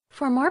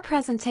For more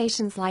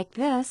presentations like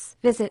this,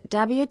 visit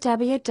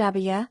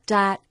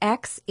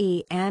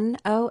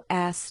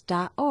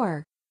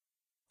www.xenos.org.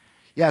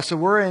 Yeah, so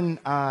we're in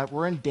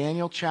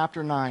Daniel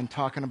chapter 9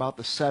 talking about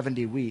the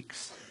 70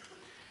 weeks.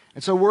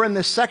 And so we're in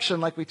this section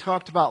like we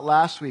talked about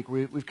last week.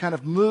 We've kind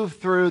of moved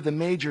through the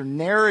major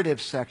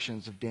narrative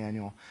sections of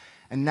Daniel,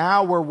 and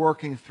now we're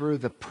working through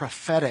the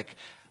prophetic,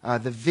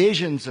 the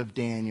visions of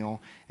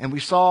Daniel. And we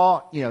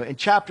saw, in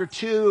chapter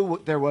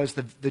 2, there was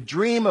the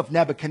dream of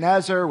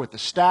Nebuchadnezzar with the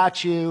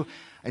statue.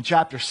 And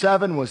chapter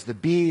 7 was the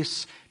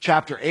beast.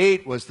 Chapter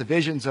 8 was the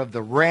visions of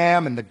the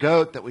ram and the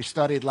goat that we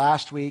studied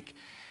last week.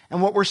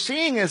 And what we're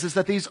seeing is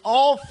that these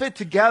all fit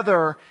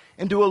together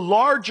into a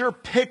larger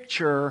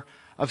picture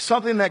of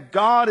something that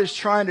God is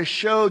trying to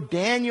show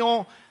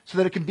Daniel so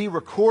that it can be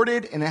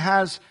recorded and it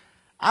has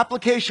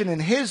application in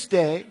his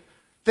day,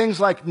 things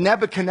like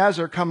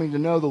Nebuchadnezzar coming to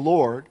know the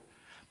Lord,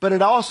 but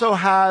it also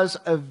has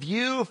a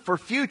view for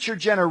future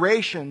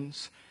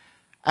generations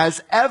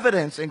as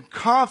evidence and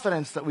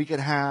confidence that we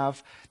can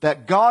have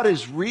that God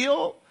is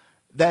real,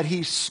 that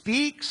he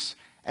speaks,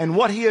 and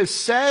what he has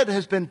said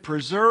has been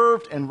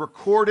preserved and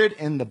recorded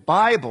in the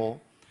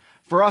Bible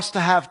for us to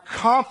have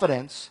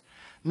confidence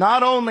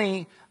not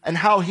only in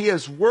how he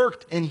has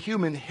worked in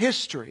human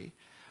history,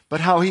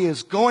 but how he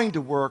is going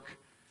to work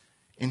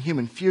in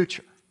human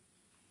future.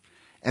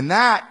 And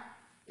that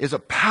is a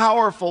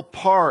powerful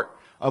part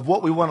of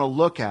what we want to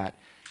look at.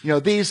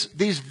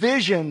 These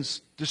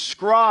visions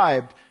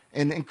described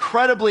in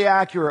incredibly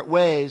accurate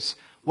ways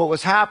what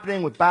was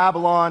happening with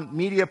Babylon,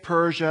 Media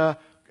Persia,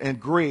 and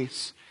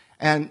Greece,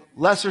 and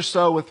lesser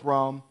so with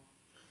Rome.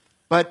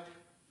 But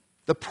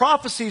the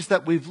prophecies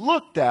that we've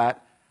looked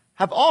at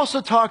have also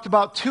talked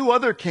about two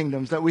other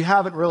kingdoms that we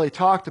haven't really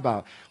talked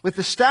about. With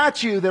the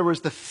statue, there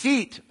was the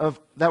feet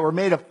that were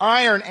made of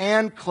iron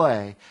and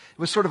clay. It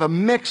was sort of a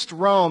mixed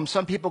Rome.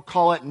 Some people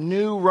call it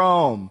New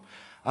Rome.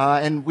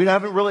 And we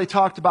haven't really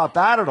talked about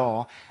that at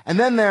all. And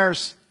then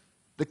there's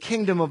the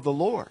kingdom of the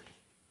Lord.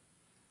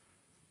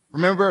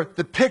 Remember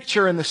the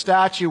picture in the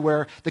statue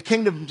where the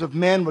kingdoms of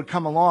men would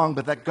come along,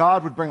 but that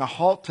God would bring a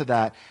halt to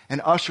that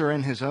and usher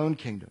in his own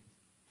kingdom.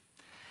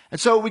 And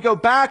so we go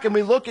back and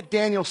we look at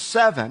Daniel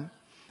 7,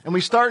 and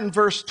we start in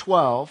verse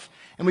 12,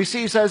 and we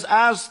see he says,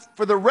 as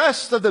for the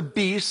rest of the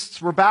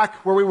beasts, we're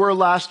back where we were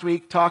last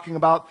week talking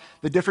about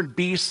the different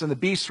beasts, and the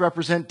beasts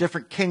represent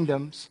different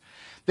kingdoms.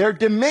 Their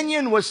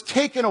dominion was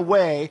taken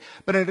away,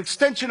 but an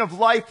extension of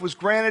life was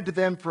granted to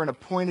them for an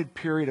appointed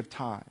period of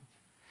time.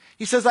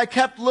 He says, I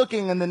kept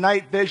looking in the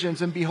night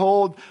visions, and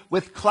behold,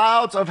 with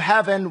clouds of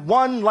heaven,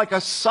 one like a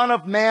son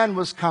of man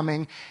was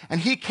coming, and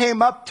he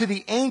came up to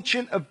the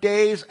Ancient of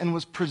Days and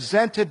was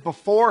presented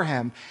before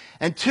him.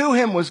 And to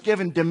him was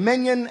given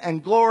dominion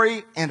and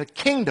glory and a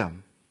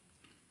kingdom,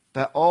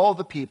 that all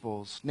the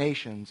peoples,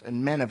 nations,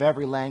 and men of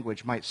every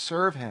language might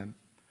serve him.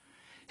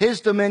 His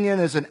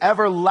dominion is an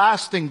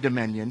everlasting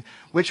dominion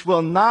which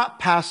will not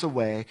pass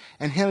away,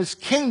 and his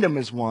kingdom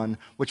is one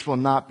which will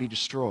not be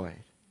destroyed.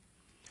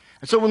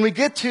 And so when we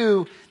get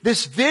to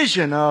this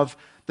vision of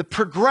the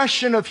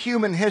progression of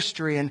human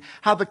history and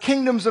how the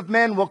kingdoms of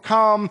men will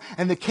come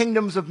and the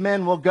kingdoms of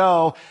men will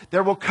go,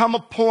 there will come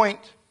a point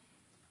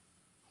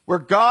where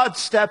God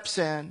steps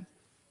in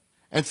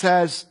and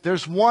says,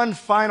 there's one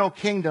final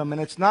kingdom,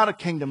 and it's not a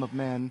kingdom of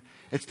men,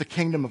 it's the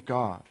kingdom of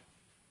God.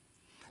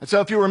 And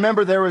so if you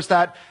remember, there was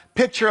that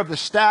picture of the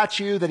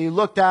statue that he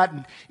looked at,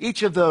 and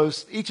each of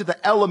the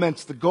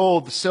elements, the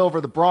gold, the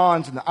silver, the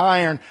bronze, and the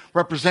iron,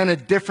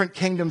 represented different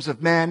kingdoms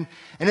of men.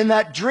 And in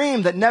that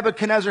dream that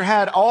Nebuchadnezzar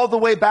had all the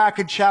way back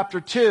in chapter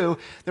 2,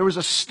 there was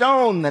a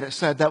stone that it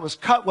said that was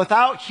cut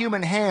without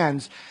human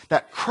hands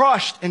that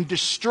crushed and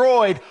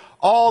destroyed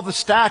all the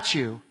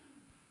statue,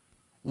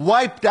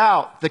 wiped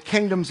out the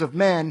kingdoms of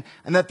men,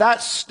 and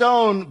that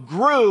stone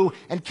grew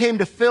and came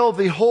to fill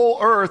the whole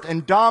earth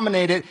and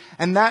dominate it.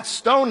 And that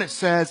stone, it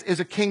says, is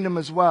a kingdom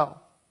as well.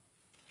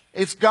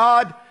 It's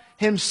God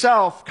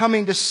himself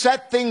coming to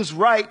set things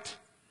right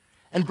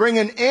and bring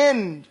an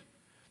end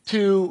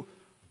to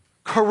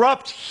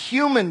corrupt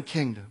human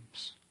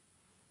kingdoms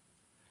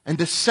and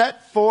to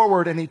set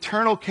forward an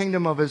eternal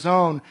kingdom of his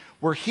own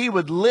where he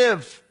would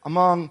live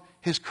among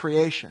his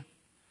creation.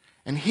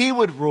 And he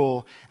would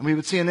rule, and we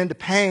would see an end to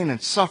pain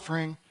and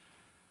suffering,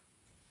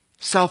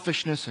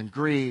 selfishness and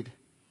greed,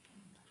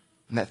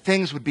 and that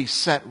things would be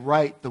set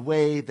right the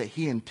way that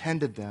he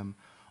intended them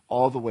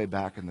all the way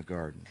back in the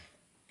garden.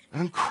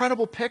 An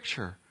incredible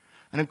picture,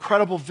 an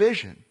incredible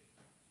vision.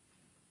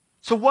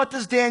 So what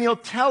does Daniel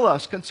tell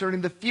us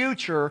concerning the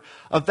future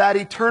of that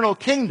eternal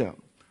kingdom?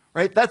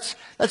 Right? That's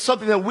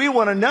something that we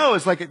want to know.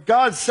 Is like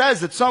God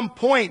says at some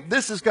point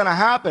this is going to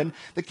happen.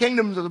 The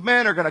kingdoms of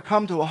men are going to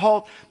come to a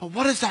halt. But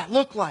what does that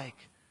look like?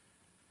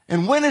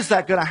 And when is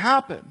that going to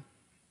happen?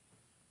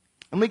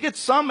 And we get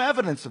some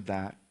evidence of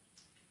that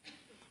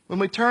when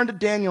we turn to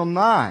Daniel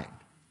 9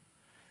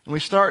 and we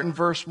start in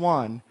verse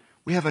 1.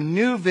 We have a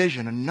new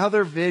vision,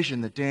 another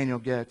vision that Daniel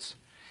gets.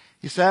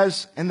 He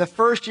says, in the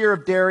first year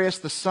of Darius,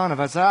 the son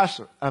of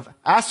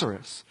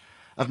Ahasuerus,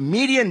 of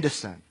Median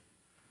descent,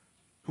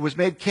 who was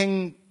made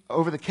king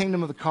over the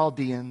kingdom of the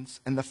Chaldeans,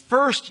 in the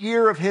first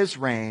year of his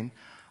reign,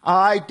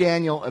 I,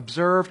 Daniel,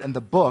 observed in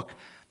the book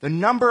the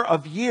number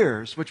of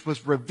years which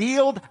was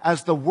revealed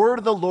as the word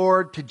of the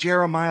Lord to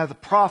Jeremiah the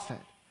prophet,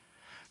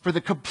 for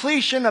the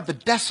completion of the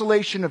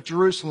desolation of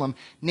Jerusalem,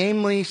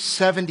 namely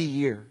 70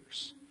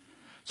 years.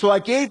 So I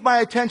gave my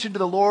attention to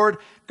the Lord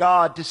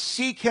God to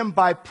seek him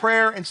by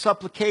prayer and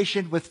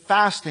supplication with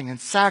fasting and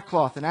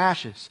sackcloth and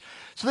ashes.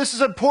 So this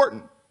is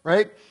important,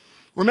 right?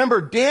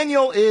 Remember,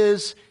 Daniel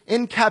is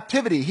in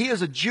captivity. He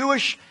is a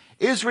Jewish,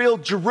 Israel,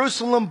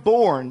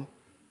 Jerusalem-born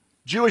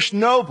Jewish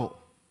noble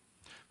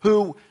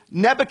who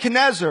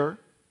Nebuchadnezzar,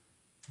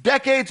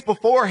 decades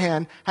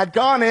beforehand, had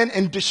gone in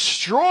and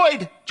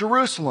destroyed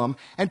Jerusalem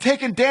and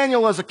taken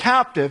Daniel as a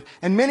captive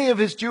and many of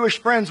his Jewish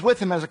friends with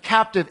him as a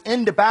captive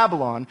into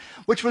Babylon,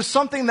 which was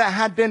something that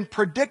had been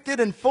predicted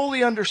and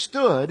fully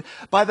understood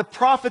by the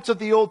prophets of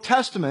the Old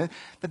Testament,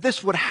 that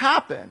this would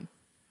happen.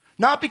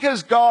 Not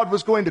because God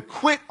was going to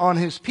quit on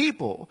his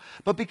people,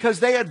 but because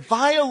they had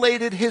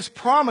violated his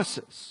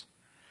promises.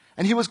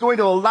 And he was going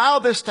to allow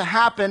this to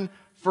happen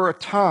for a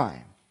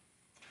time.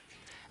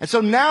 And so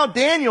now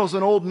Daniel's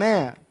an old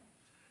man.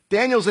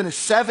 Daniel's in his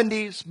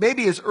 70s,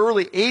 maybe his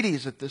early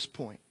 80s at this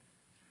point,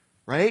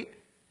 right?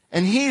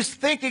 And he's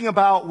thinking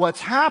about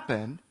what's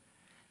happened.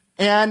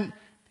 And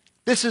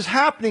this is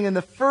happening in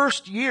the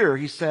first year,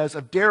 he says,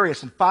 of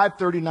Darius in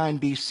 539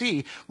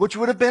 BC, which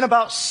would have been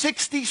about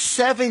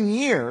 67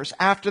 years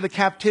after the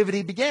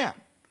captivity began.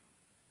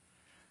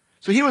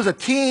 So he was a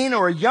teen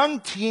or a young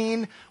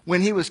teen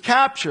when he was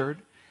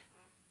captured.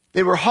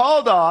 They were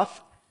hauled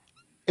off.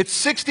 It's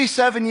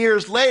 67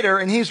 years later,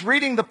 and he's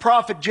reading the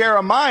prophet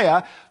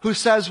Jeremiah, who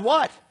says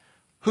what?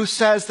 Who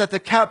says that the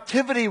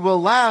captivity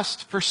will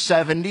last for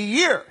 70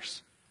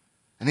 years.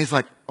 And he's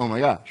like, oh my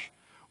gosh,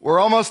 we're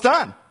almost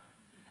done.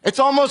 It's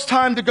almost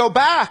time to go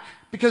back,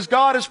 because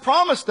God has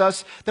promised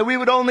us that we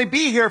would only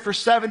be here for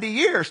 70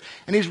 years.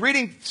 And he's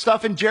reading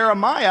stuff in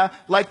Jeremiah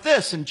like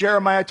this, in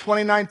Jeremiah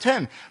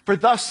 29:10. For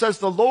thus says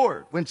the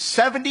Lord, when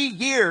 70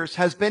 years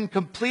has been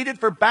completed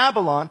for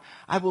Babylon,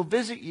 I will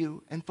visit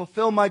you and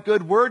fulfill my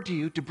good word to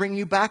you to bring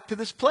you back to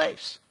this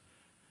place.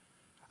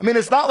 I mean,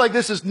 it's not like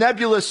this is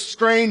nebulous,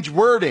 strange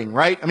wording,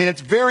 right? I mean,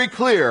 it's very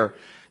clear.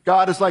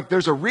 God is like,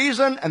 there's a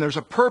reason and there's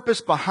a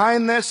purpose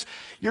behind this.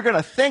 You're going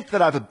to think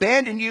that I've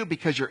abandoned you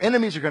because your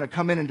enemies are going to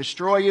come in and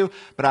destroy you,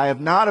 but I have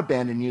not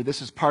abandoned you.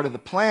 This is part of the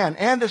plan,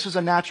 and this is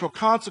a natural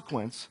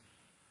consequence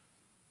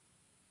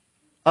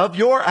of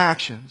your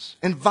actions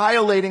in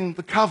violating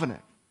the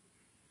covenant.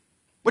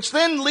 Which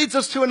then leads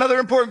us to another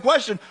important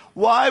question.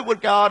 Why would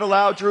God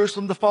allow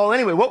Jerusalem to fall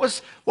anyway? What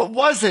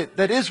was it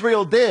that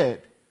Israel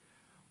did?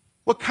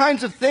 What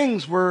kinds of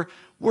things were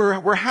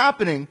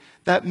happening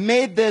that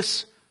made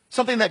this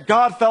something that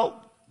God felt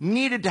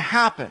needed to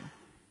happen?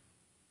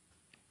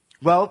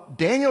 Well,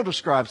 Daniel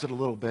describes it a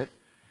little bit.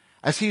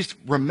 As he's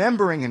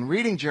remembering and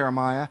reading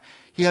Jeremiah,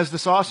 he has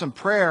this awesome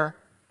prayer,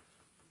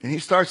 and he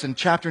starts in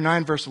chapter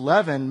 9, verse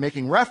 11,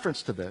 making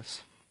reference to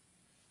this.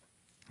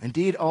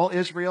 Indeed, all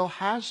Israel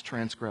has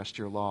transgressed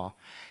your law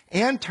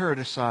and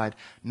turned aside,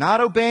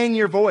 not obeying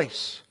your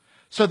voice.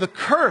 So the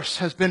curse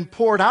has been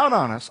poured out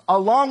on us,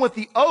 along with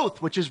the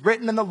oath which is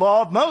written in the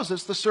law of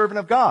Moses, the servant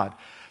of God.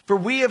 For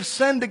we have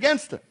sinned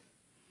against it.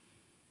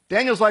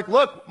 Daniel's like,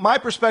 look, my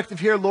perspective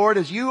here, Lord,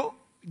 is you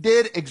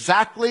did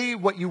exactly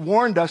what you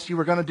warned us you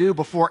were going to do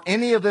before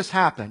any of this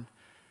happened.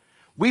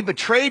 We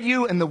betrayed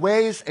you in the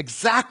ways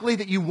exactly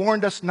that you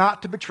warned us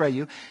not to betray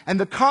you. And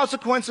the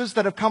consequences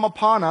that have come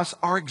upon us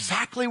are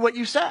exactly what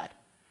you said.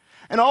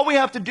 And all we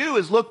have to do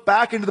is look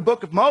back into the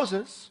book of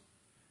Moses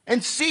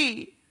and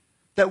see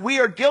that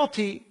we are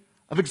guilty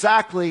of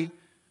exactly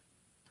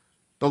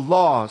the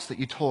laws that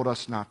you told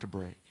us not to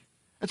break.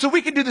 And so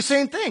we can do the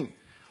same thing.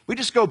 We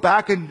just go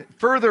back and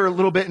further a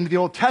little bit into the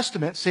Old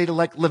Testament, say to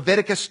like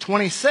Leviticus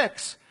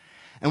 26,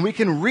 and we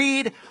can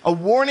read a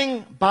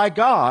warning by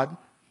God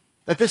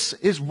that this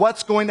is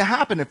what's going to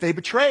happen if they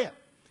betray it.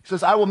 He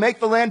says, I will make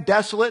the land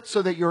desolate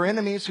so that your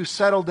enemies who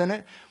settled in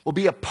it will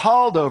be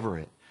appalled over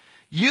it.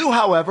 You,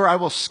 however, I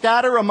will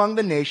scatter among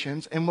the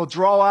nations and will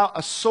draw out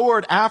a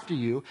sword after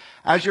you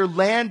as your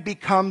land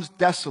becomes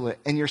desolate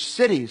and your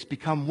cities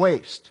become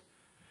waste.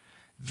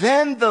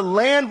 Then the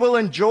land will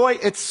enjoy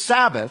its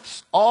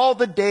Sabbaths all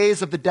the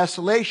days of the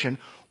desolation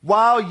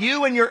while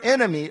you and your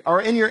enemy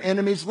are in your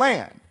enemy's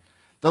land.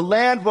 The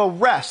land will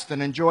rest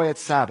and enjoy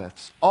its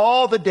Sabbaths.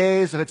 All the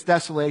days of its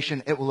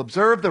desolation it will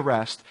observe the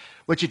rest,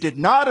 which it did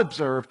not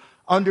observe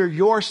under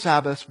your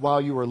Sabbaths while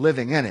you were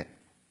living in it.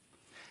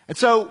 And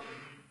so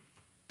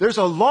there's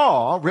a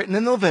law written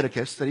in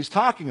Leviticus that he's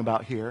talking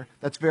about here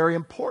that's very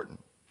important.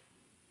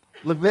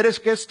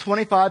 Leviticus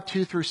 25,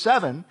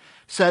 2-7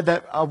 said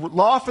that a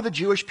law for the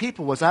Jewish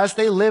people was as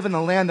they live in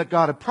the land that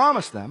God had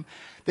promised them,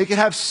 they could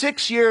have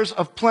 6 years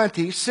of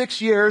plenty,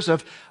 6 years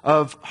of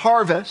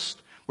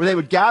harvest where they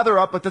would gather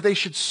up, but that they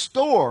should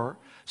store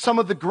some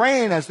of the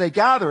grain as they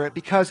gather it,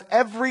 because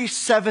every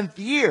 7th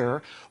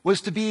year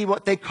was to be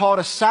what they called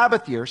a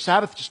Sabbath year.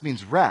 Sabbath just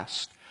means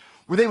rest,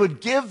 where they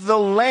would give the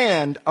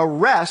land a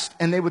rest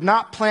and they would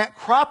not plant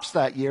crops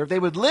that year. They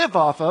would live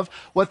off of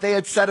what they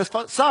had set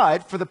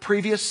aside for the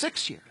previous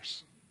 6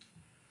 years.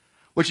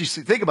 Which you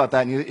think about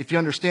that, and if you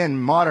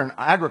understand modern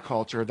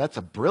agriculture, that's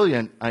a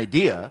brilliant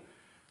idea,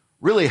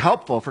 really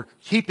helpful for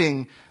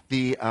keeping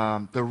the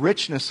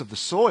richness of the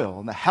soil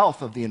and the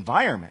health of the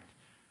environment.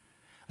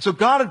 So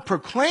God had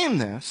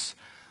proclaimed this,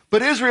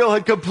 but Israel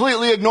had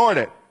completely ignored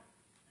it.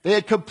 They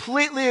had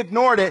completely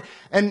ignored it,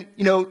 and,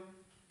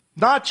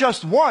 not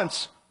just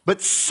once,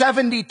 but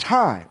 70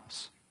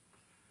 times.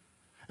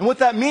 And what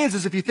that means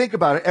is, if you think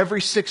about it, every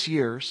 6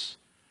 years,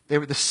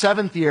 the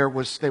seventh year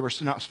they were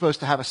not supposed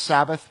to have a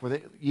Sabbath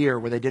year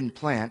where they didn't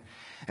plant.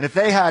 And if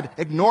they had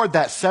ignored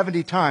that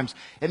 70 times,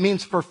 it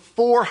means for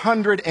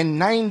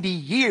 490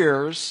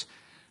 years,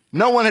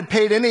 no one had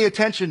paid any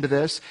attention to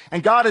this.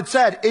 And God had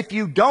said, if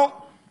you don't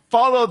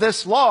follow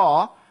this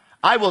law,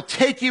 I will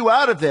take you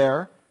out of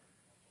there,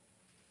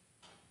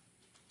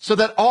 so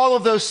that all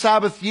of those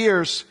Sabbath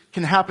years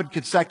can happen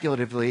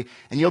consecutively,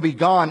 and you'll be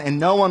gone, and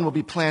no one will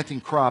be planting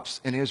crops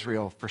in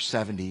Israel for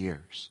 70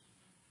 years.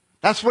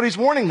 That's what he's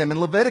warning them in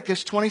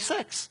Leviticus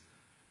 26.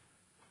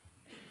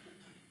 And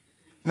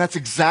that's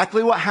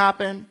exactly what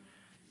happened.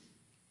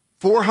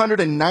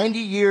 490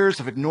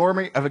 years of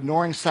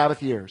ignoring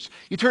Sabbath years.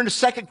 You turn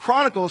to 2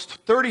 Chronicles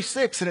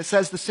 36, and it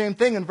says the same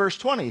thing in verse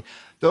 20.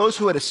 Those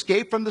who had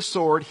escaped from the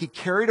sword, he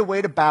carried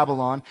away to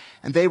Babylon,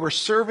 and they were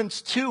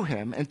servants to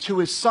him and to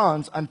his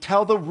sons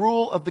until the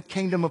rule of the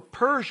kingdom of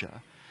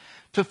Persia,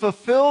 to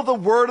fulfill the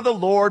word of the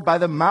Lord by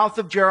the mouth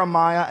of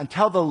Jeremiah,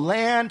 until the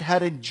land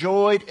had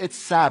enjoyed its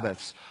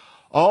Sabbaths.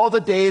 All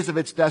the days of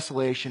its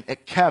desolation,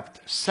 it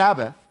kept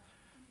Sabbath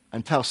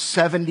until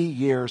 70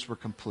 years were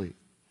complete.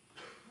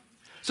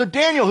 So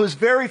Daniel, who's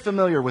very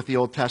familiar with the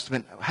Old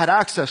Testament, had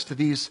access to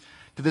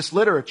this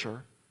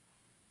literature,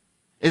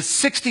 is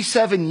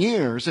 67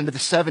 years into the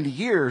 70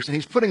 years, and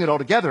he's putting it all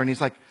together, and he's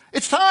like,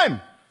 it's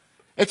time.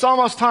 It's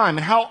almost time.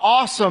 And how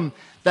awesome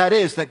that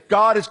is, that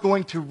God is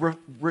going to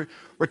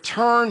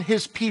return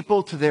his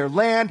people to their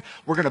land.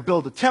 We're going to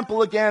build a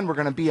temple again. We're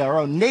going to be our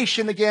own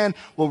nation again.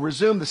 We'll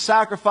resume the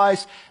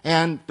sacrifice,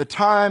 and the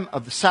time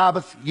of the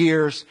Sabbath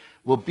years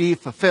will be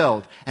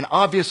fulfilled. And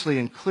obviously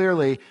and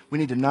clearly, we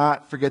need to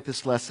not forget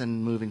this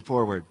lesson moving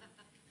forward,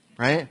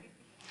 right?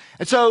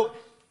 And so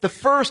the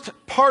first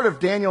part of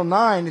Daniel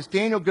 9 is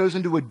Daniel goes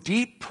into a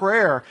deep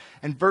prayer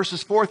in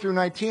verses 4 through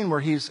 19,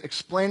 where he's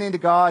explaining to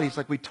God. He's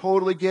like, we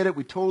totally get it.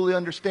 We totally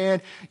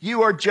understand.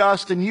 You are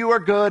just, and you are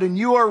good, and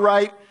you are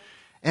right.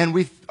 And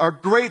we are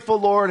grateful,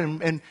 Lord,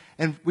 and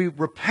we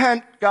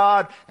repent,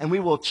 God, and we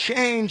will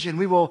change, and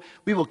we will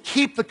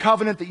keep the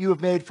covenant that you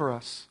have made for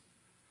us.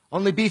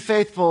 Only be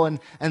faithful and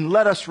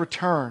let us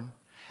return.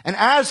 And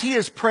as he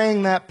is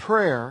praying that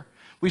prayer,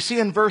 we see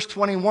in verse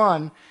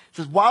 21, it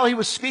says, while he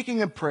was speaking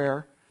in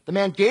prayer, the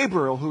man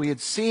Gabriel, who he had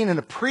seen in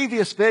a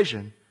previous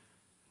vision,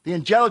 the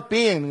angelic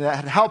being that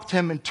had helped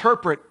him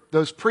interpret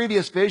those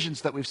previous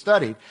visions that we've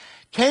studied,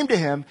 came to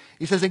him,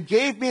 he says, and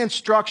gave me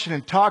instruction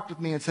and talked with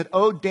me and said,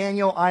 O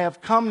Daniel, I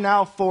have come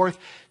now forth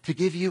to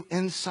give you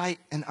insight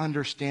and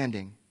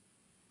understanding.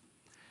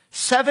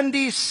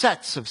 70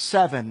 sets of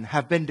 7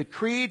 have been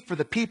decreed for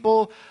the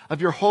people of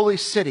your holy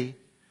city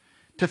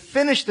to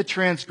finish the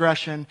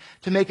transgression,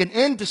 to make an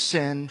end to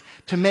sin,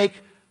 to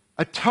make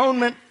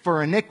atonement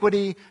for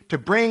iniquity, to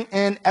bring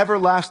in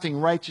everlasting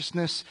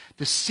righteousness,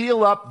 to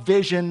seal up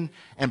vision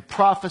and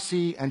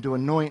prophecy, and to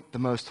anoint the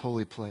most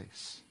holy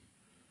place.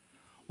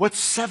 What's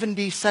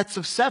 70 sets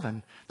of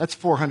 7? That's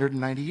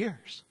 490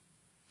 years.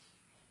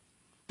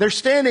 They're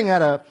standing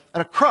at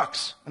a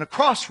crux, at a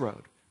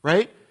crossroad,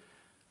 right?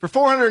 For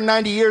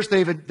 490 years,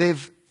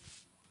 they've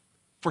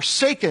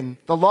forsaken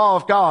the law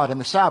of God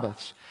and the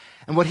Sabbaths.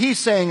 And what he's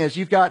saying is,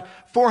 you've got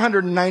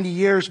 490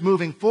 years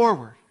moving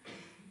forward.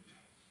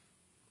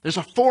 There's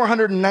a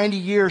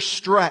 490-year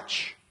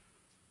stretch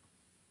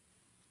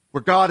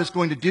where God is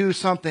going to do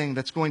something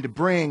that's going to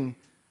bring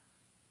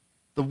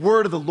the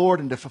word of the Lord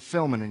into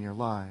fulfillment in your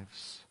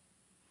lives.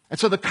 And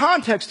so the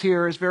context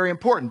here is very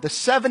important. The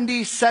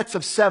 70 sets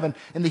of 7,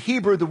 in the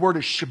Hebrew, the word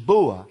is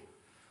Shabuah,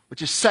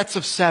 which is sets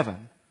of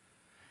 7.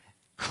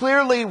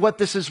 Clearly, what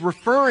this is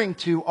referring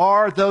to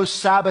are those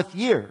Sabbath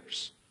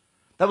years.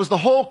 That was the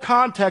whole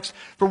context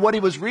for what he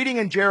was reading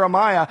in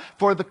Jeremiah,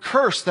 for the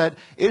curse that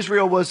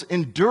Israel was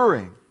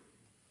enduring.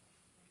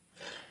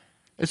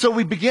 And so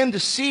we begin to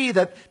see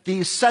that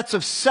these sets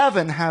of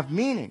 7 have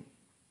meaning.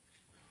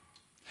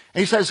 And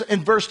he says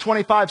in verse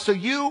 25, so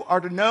you are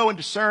to know and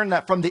discern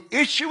that from the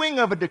issuing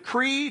of a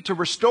decree to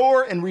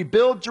restore and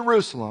rebuild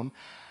Jerusalem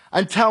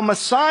until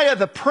Messiah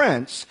the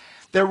Prince,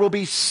 there will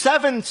be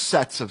 7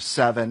 sets of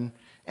 7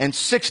 and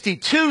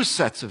 62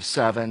 sets of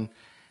 7,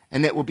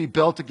 and it will be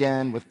built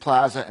again with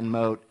plaza and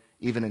moat,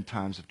 even in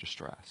times of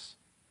distress.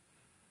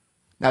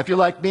 Now, if you're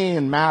like me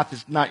and math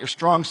is not your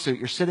strong suit,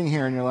 you're sitting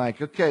here and you're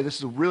like, okay, this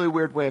is a really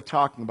weird way of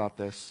talking about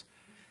this.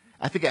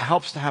 I think it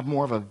helps to have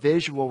more of a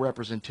visual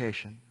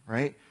representation,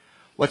 right?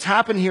 What's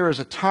happened here is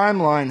a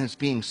timeline is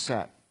being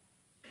set.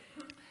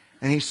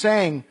 And he's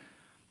saying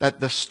that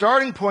the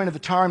starting point of the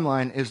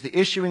timeline is the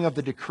issuing of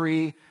the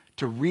decree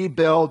to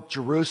rebuild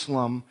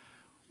Jerusalem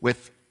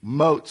with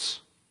moats.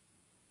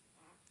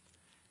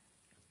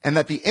 And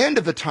that the end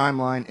of the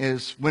timeline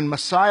is when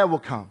Messiah will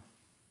come.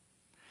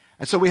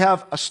 And so we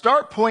have a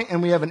start point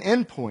and we have an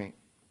end point,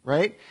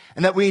 right?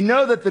 And that we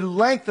know that the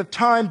length of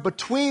time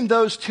between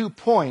those 2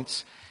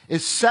 points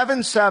is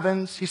 7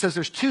 sevens. He says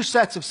there's 2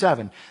 sets of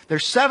 7.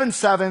 There's 7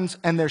 sevens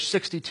and there's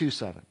 62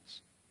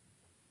 sevens.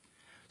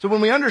 So when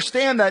we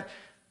understand that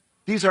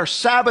these are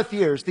Sabbath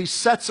years, these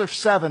sets of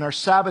 7 are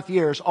Sabbath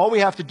years, all we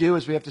have to do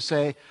is we have to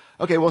say,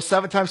 okay, well,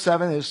 7 times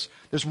 7 is,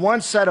 there's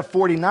one set of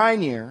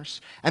 49 years,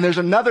 and there's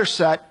another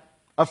set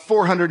of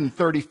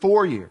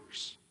 434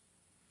 years.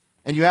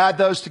 And you add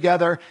those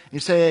together, and you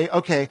say,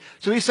 okay,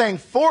 so he's saying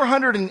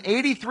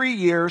 483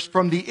 years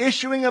from the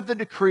issuing of the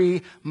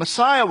decree,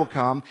 Messiah will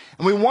come,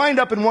 and we wind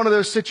up in one of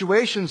those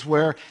situations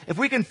where if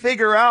we can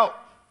figure out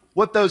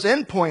what those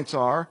endpoints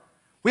are,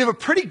 we have a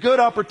pretty good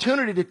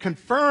opportunity to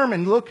confirm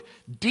and look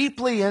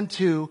deeply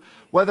into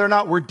whether or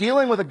not we're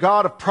dealing with a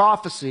God of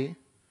prophecy,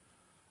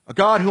 a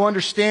God who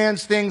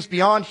understands things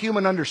beyond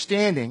human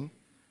understanding,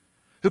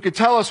 who could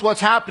tell us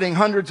what's happening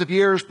hundreds of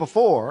years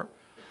before,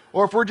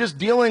 or if we're just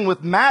dealing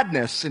with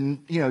madness and,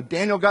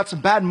 Daniel got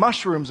some bad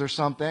mushrooms or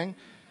something,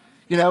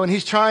 and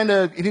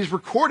he's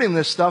recording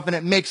this stuff and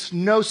it makes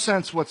no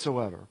sense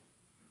whatsoever.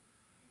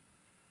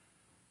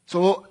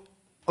 So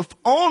if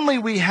only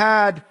we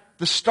had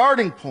the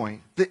starting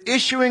point, the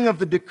issuing of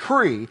the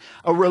decree,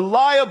 a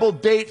reliable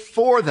date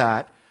for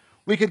that,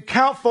 we could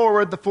count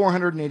forward the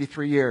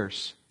 483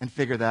 years and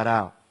figure that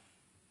out.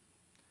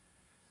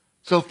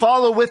 So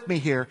follow with me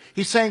here.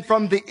 He's saying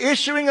from the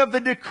issuing of the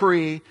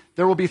decree,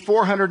 there will be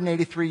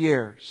 483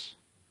 years.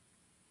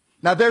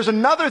 Now there's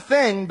another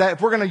thing that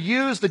if we're going to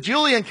use the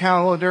Julian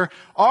calendar,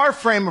 our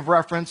frame of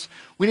reference,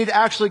 we need to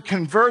actually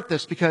convert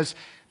this because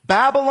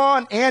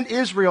Babylon and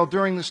Israel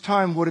during this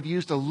time would have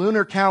used a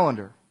lunar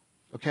calendar.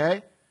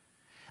 Okay?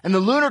 And the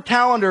lunar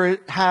calendar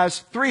has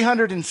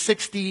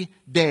 360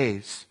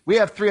 days. We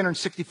have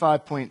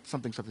 365 point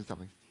something,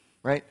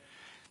 right?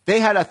 They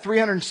had a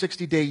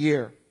 360-day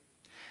year.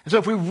 And so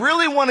if we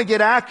really want to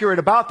get accurate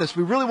about this,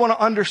 we really want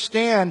to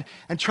understand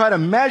and try to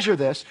measure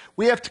this,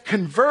 we have to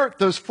convert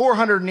those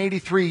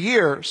 483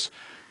 years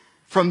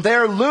from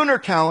their lunar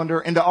calendar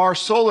into our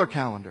solar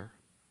calendar.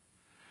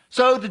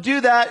 So to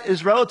do that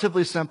is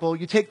relatively simple.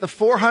 You take the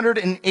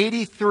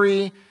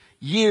 483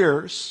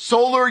 years,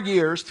 solar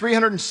years,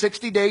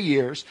 360-day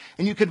years,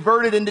 and you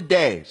convert it into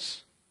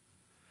days.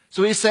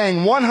 So he's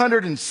saying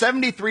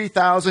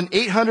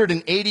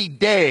 173,880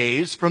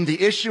 days from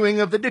the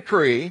issuing of the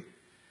decree,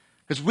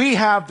 because we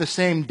have the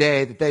same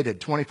day that they did,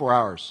 24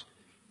 hours.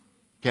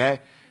 Okay?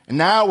 And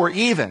now we're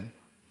even.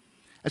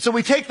 And so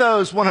we take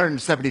those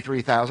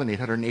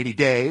 173,880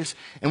 days,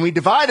 and we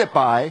divide it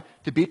by,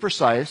 to be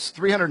precise,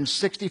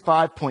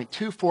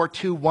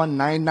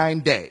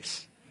 365.242199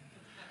 days.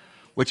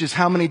 Which is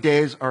how many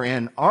days are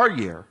in our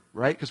year,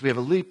 right? Because we have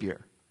a leap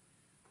year.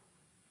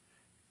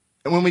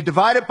 And when we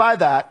divide it by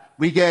that,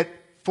 we get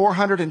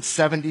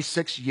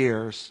 476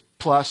 years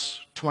plus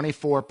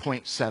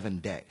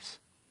 24.7 days.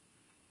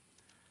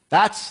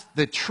 That's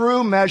the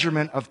true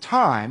measurement of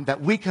time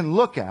that we can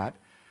look at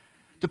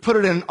to put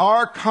it in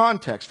our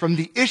context. From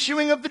the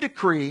issuing of the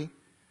decree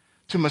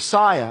to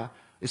Messiah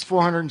is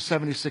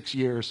 476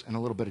 years and a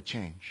little bit of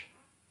change.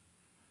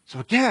 So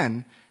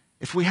again,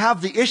 if we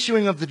have the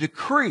issuing of the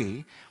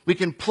decree, we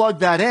can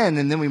plug that in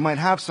and then we might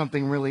have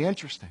something really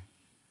interesting,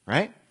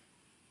 right?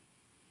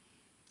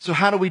 So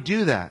how do we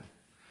do that?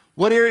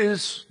 What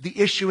is the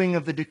issuing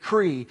of the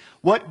decree?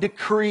 What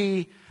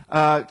decree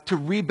to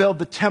rebuild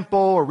the temple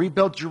or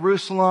rebuild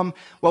Jerusalem?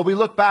 Well, we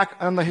look back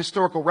on the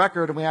historical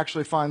record and we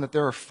actually find that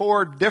there are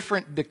 4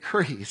 different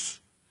decrees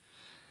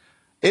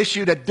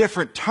issued at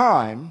different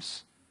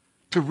times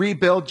to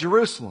rebuild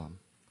Jerusalem.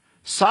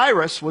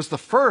 Cyrus was the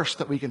first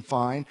that we can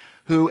find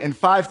who in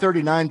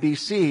 539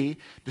 BC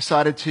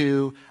decided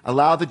to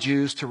allow the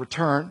Jews to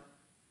return.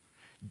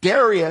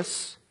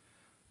 Darius,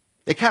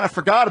 they kind of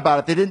forgot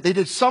about it. They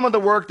did some of the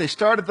work, they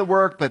started the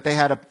work, but they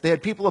had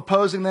people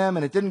opposing them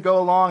and it didn't go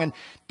along. And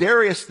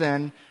Darius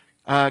then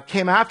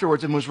came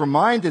afterwards and was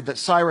reminded that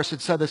Cyrus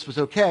had said this was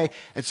okay.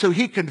 And so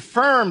he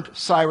confirmed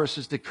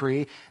Cyrus's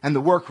decree and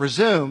the work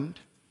resumed.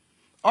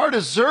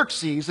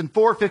 Artaxerxes in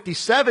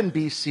 457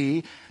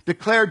 BC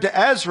declared to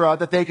Ezra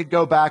that they could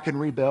go back and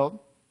rebuild.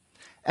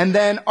 And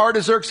then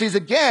Artaxerxes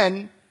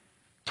again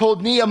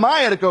told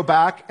Nehemiah to go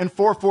back in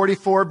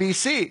 444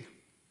 BC.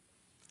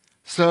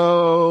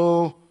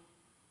 So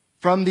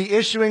from the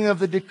issuing of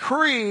the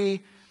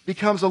decree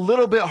becomes a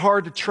little bit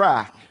hard to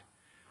track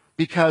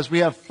because we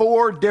have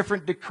 4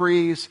 different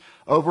decrees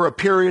over a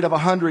period of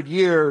 100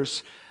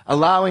 years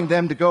allowing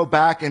them to go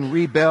back and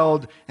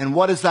rebuild. And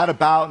what is that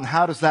about and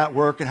how does that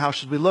work and how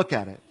should we look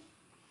at it?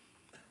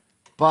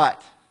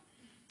 But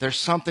there's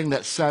something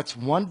that sets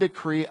one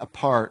decree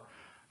apart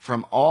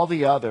from all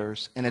the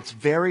others, and it's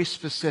very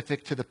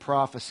specific to the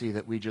prophecy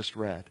that we just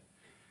read.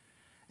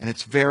 And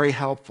it's very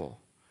helpful.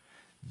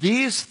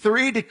 These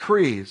three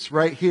decrees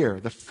right here,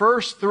 the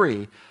first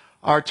three,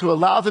 are to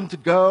allow them to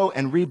go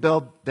and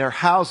rebuild their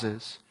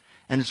houses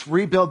and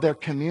rebuild their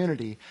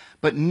community.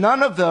 But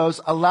none of those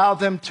allow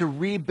them to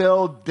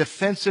rebuild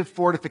defensive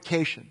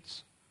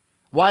fortifications.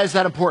 Why is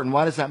that important?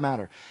 Why does that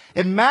matter?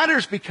 It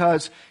matters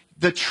because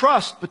the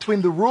trust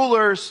between the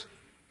rulers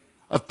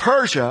of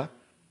Persia,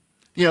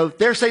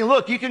 they're saying,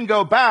 look, you can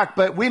go back,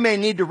 but we may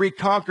need to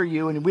reconquer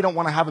you, and we don't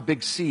want to have a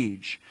big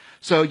siege.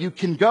 So you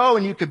can go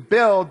and you can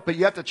build, but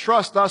you have to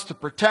trust us to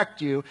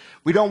protect you.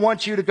 We don't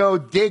want you to go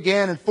dig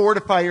in and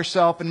fortify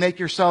yourself and make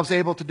yourselves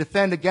able to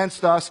defend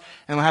against us,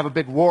 and we'll have a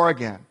big war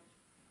again.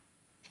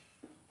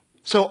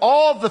 So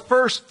all of the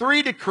first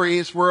three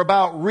decrees were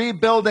about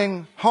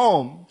rebuilding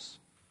homes,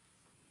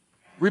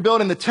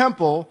 rebuilding the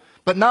temple,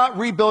 but not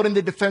rebuilding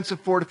the defensive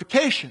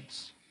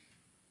fortifications.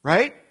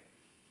 Right?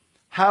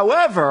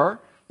 However,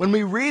 when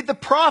we read the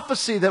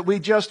prophecy that we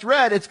just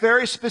read, it's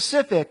very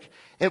specific.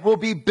 It will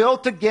be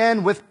built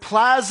again with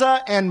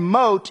plaza and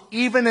moat,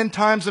 even in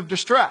times of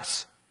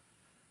distress.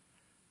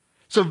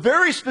 So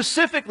very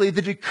specifically,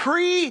 the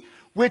decree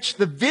which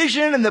the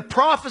vision and the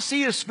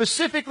prophecy is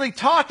specifically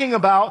talking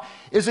about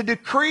is a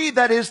decree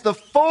that is the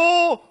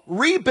full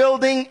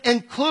rebuilding,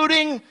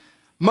 including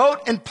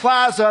moat and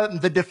plaza,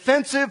 the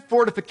defensive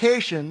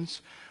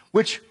fortifications,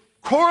 which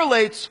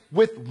correlates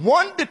with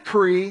one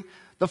decree,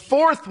 the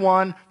fourth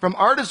one, from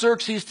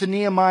Artaxerxes to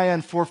Nehemiah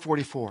in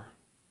 444.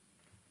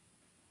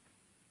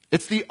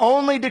 It's the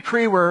only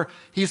decree where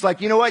he's like,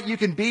 you know what, you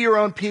can be your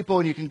own people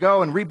and you can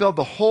go and rebuild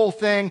the whole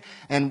thing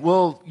and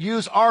we'll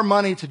use our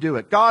money to do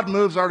it. God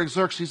moves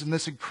Artaxerxes in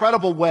this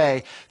incredible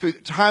way through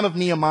the time of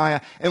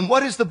Nehemiah. And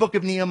what is the book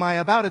of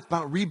Nehemiah about? It's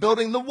about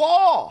rebuilding the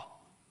wall.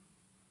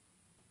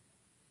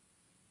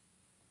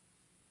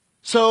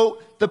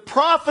 So the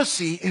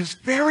prophecy is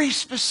very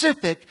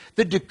specific.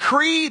 The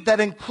decree that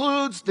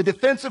includes the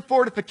defensive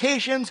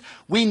fortifications,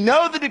 we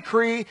know the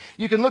decree.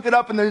 You can look it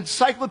up in the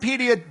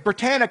Encyclopedia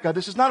Britannica.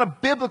 This is not a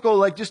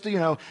biblical,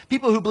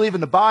 people who believe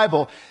in the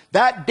Bible.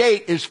 That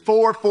date is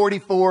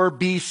 444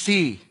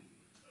 BC.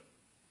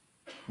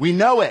 We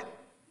know it.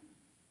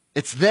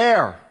 It's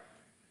there.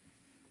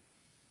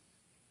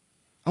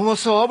 And well,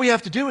 so all we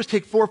have to do is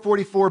take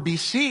 444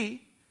 BC,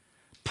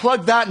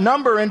 plug that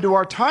number into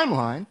our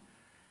timeline,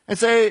 and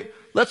say,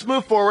 let's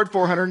move forward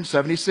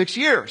 476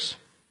 years.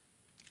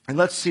 And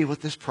let's see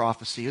what this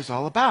prophecy is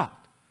all about.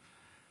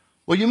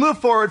 Well, you move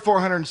forward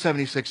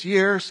 476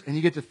 years, and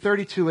you get to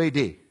 32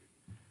 AD,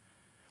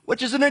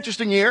 which is an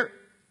interesting year,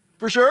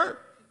 for sure.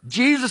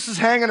 Jesus is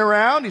hanging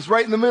around. He's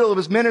right in the middle of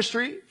his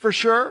ministry, for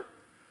sure.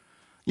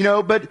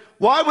 But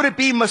why would it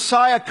be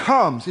Messiah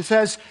comes? It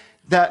says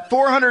that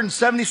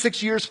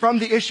 476 years from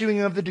the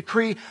issuing of the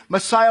decree,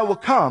 Messiah will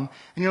come.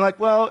 And you're like,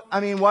 well,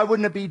 why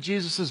wouldn't it be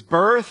Jesus'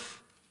 birth?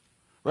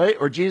 Right?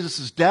 Or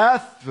Jesus'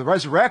 death, the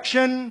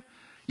resurrection.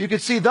 You could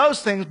see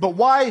those things, but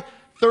why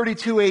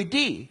 32 AD?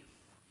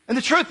 And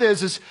the truth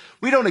is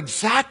we don't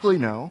exactly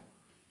know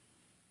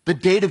the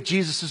date of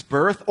Jesus'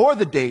 birth or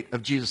the date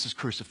of Jesus'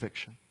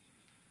 crucifixion.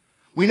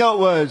 We know it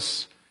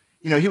was,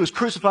 he was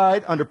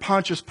crucified under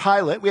Pontius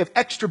Pilate. We have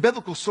extra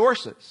biblical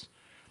sources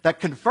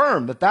that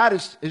confirm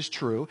that is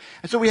true.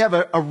 And so we have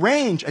a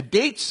range, a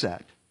date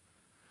set.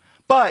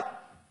 But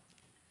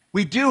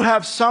we do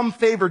have some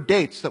favored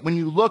dates that when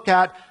you look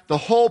at the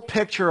whole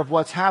picture of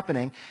what's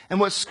happening,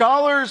 and what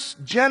scholars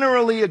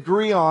generally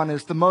agree on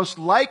is the most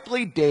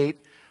likely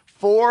date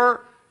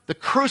for the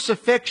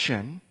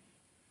crucifixion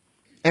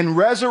and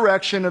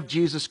resurrection of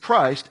Jesus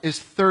Christ is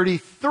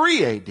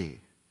 33 AD,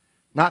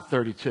 not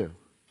 32.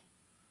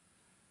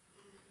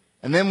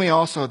 And then we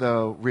also,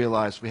 though,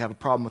 realize we have a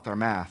problem with our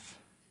math,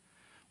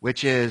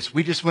 which is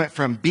we just went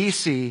from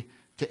BC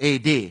to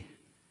AD.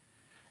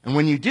 And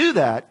when you do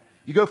that,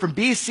 you go from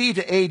BC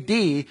to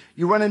AD,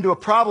 you run into a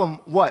problem.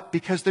 What?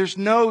 Because there's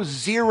no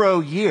 0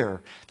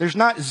 year. There's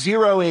not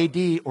 0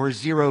 AD or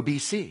 0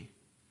 BC.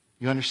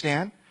 You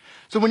understand?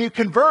 So when you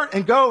convert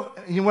and go,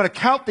 and you want to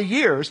count the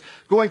years,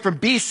 going from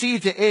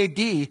BC to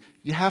AD,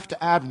 you have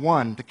to add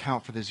 1 to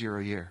count for the 0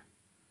 year.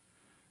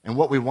 And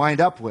what we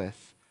wind up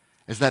with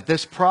is that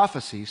this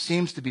prophecy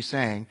seems to be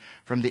saying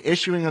from the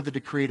issuing of the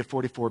decree to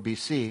 44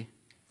 BC,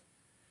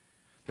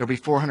 there'll be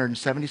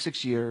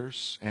 476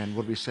 years and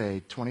what do we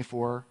say,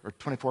 24 or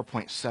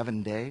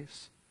 24.7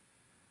 days.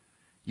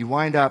 You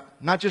wind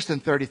up not just in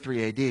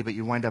 33 AD, but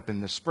you wind up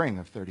in the spring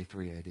of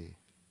 33 AD.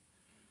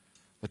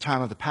 The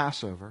time of the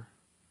Passover,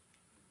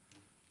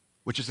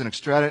 which is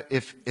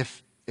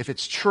if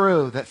it's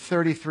true that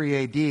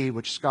 33 AD,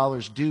 which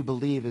scholars do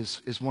believe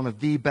is one of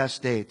the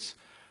best dates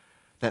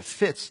that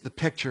fits the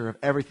picture of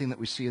everything that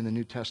we see in the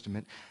New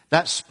Testament,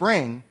 that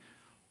spring,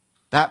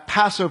 that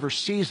Passover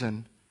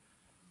season,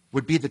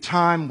 would be the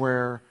time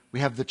where we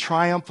have the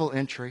triumphal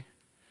entry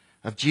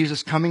of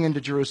Jesus coming into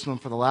Jerusalem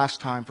for the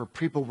last time, for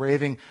people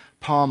waving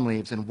palm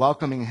leaves and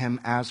welcoming him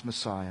as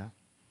Messiah.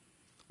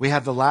 We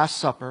have the Last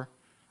Supper,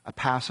 a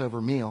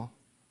Passover meal,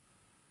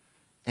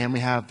 and we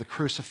have the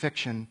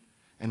crucifixion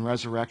and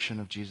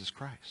resurrection of Jesus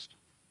Christ.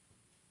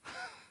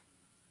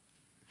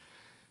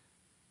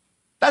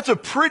 That's a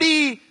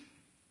pretty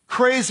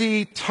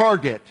crazy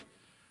target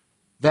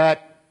that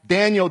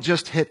Daniel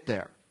just hit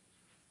there,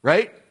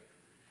 right?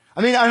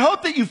 I mean, I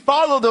hope that you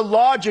follow the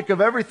logic of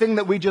everything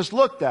that we just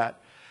looked at.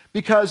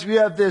 Because we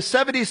have the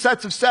 70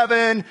 sets of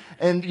 7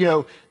 and,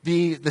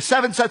 the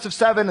 7 sets of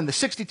 7 and the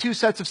 62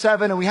 sets of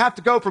 7, and we have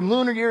to go from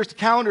lunar years to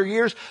calendar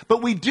years.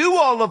 But we do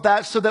all of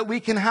that so that we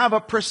can have a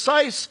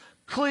precise,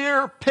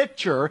 clear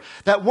picture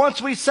that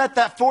once we set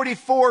that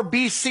 44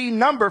 BC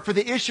number for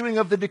the issuing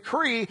of the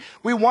decree,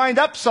 we wind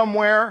up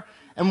somewhere,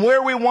 and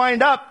where we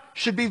wind up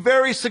should be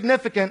very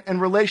significant in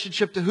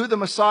relationship to who the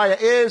Messiah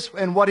is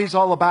and what he's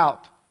all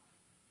about.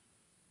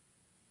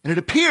 And it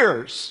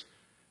appears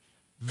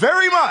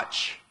very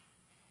much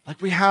like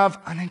we have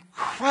an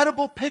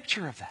incredible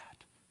picture of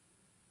that.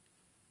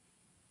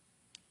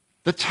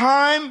 The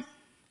time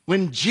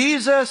when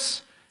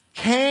Jesus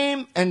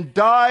came and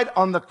died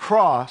on the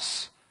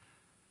cross,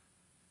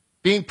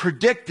 being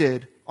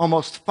predicted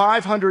almost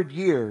 500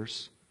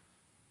 years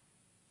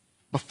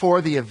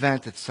before the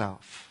event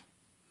itself.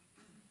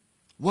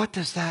 What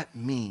does that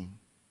mean?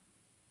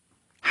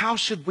 How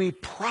should we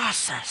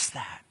process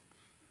that?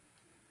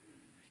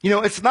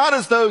 It's not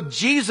as though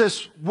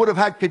Jesus would have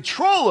had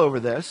control over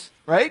this,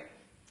 right?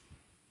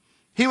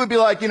 He would be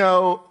like,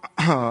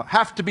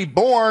 have to be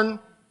born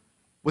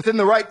within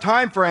the right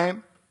time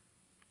frame.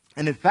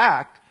 And in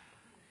fact,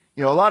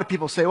 a lot of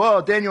people say,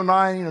 well, Daniel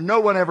 9,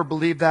 no one ever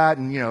believed that.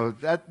 And,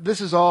 that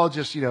this is all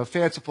just,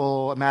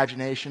 fanciful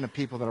imagination of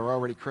people that are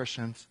already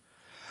Christians.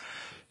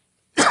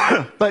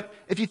 But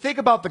if you think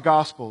about the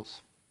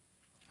Gospels,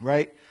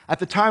 right? At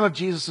the time of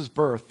Jesus'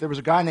 birth, there was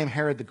a guy named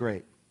Herod the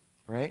Great,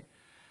 right?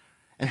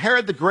 And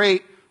Herod the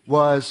Great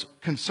was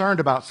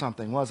concerned about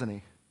something, wasn't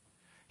he?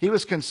 He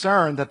was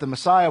concerned that the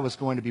Messiah was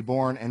going to be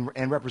born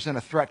and represent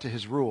a threat to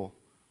his rule.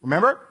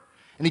 Remember?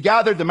 And he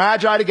gathered the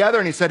Magi together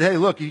and he said, hey,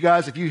 look, you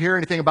guys, if you hear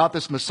anything about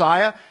this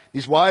Messiah,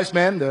 these wise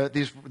men,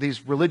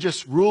 these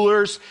religious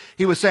rulers,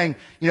 he was saying,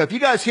 if you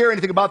guys hear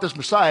anything about this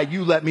Messiah,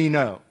 you let me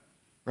know,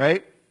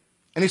 right?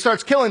 And he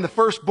starts killing the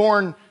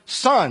firstborn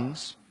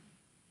sons,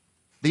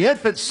 the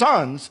infant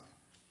sons,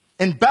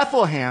 in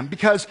Bethlehem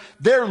because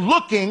they're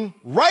looking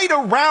right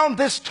around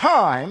this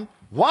time.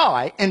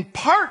 Why? In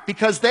part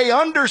because they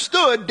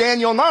understood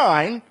Daniel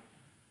 9.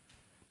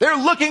 They're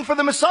looking for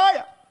the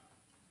Messiah.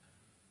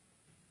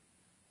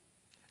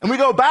 And we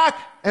go back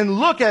and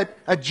look at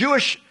a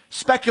Jewish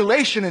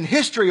speculation and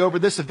history over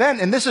this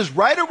event, and this is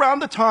right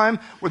around the time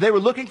where they were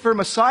looking for a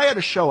Messiah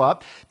to show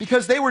up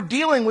because they were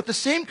dealing with the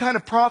same kind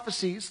of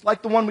prophecies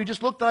like the one we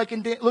just looked at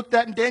in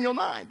Daniel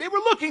 9. They were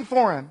looking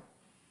for him.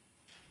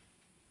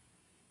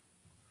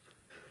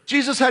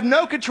 Jesus had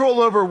no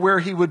control over where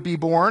he would be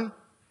born,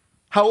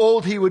 how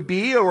old he would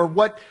be, or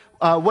what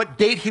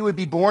date he would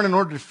be born in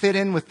order to fit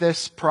in with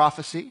this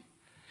prophecy.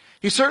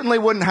 He certainly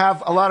wouldn't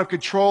have a lot of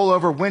control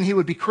over when he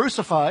would be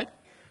crucified,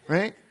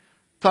 right?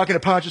 Talking to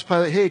Pontius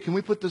Pilate, hey, can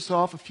we put this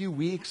off a few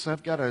weeks?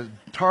 I've got a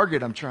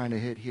target I'm trying to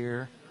hit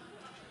here.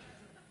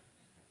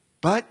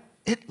 But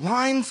it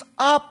lines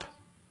up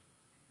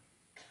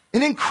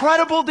in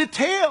incredible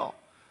detail.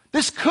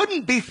 This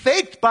couldn't be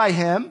faked by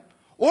him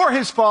or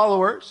his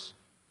followers.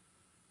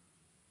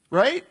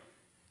 Right?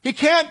 He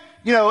can't,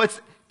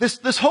 it's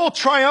this whole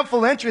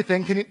triumphal entry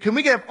thing. Can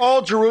we get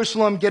all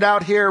Jerusalem, get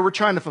out here? We're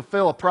trying to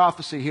fulfill a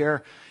prophecy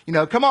here.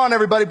 Come on,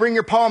 everybody, bring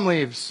your palm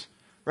leaves.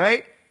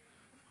 Right?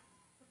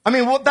 I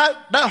mean,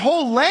 that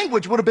whole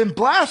language would have been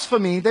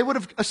blasphemy. They would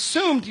have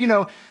assumed,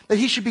 that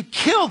he should be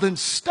killed and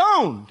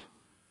stoned.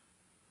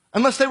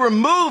 Unless they were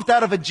moved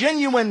out of a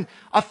genuine,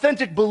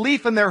 authentic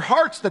belief in their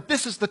hearts that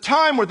this is the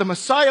time where the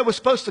Messiah was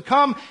supposed to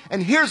come,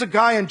 and here's a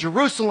guy in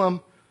Jerusalem,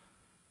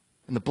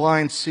 and the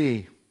blind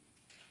see,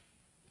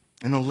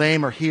 and the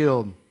lame are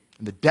healed,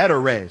 and the dead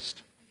are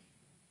raised.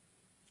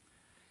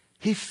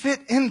 He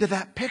fit into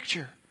that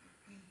picture.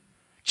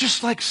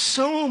 Just like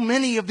so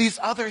many of these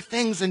other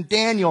things in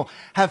Daniel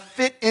have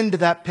fit into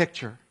that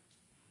picture.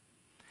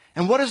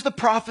 And what does the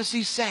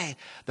prophecy say?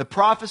 The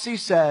prophecy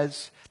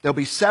says there'll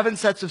be 7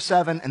 sets of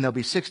 7, and there'll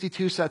be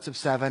 62 sets of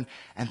 7,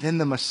 and then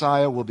the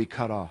Messiah will be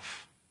cut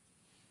off.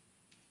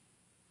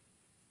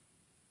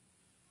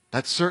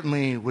 That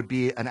certainly would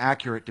be an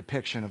accurate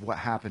depiction of what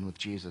happened with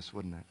Jesus,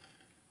 wouldn't it?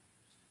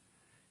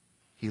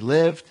 He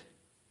lived,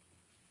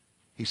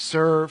 he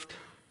served,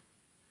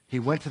 he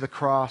went to the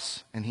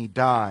cross, and he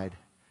died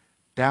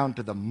down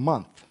to the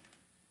month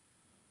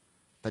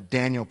that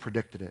Daniel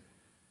predicted it.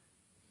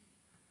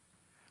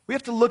 We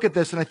have to look at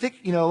this, and I think,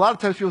 a lot of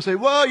times people say,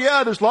 well,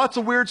 yeah, there's lots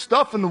of weird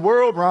stuff in the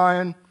world,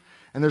 Ryan.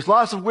 And there's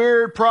lots of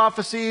weird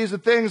prophecies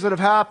and things that have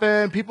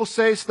happened. People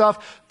say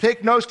stuff.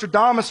 Take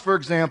Nostradamus, for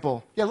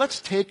example. Yeah, let's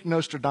take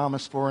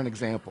Nostradamus for an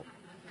example.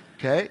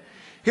 Okay?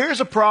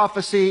 Here's a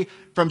prophecy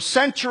from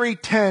Century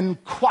 10,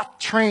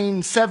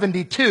 Quatrain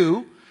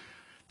 72.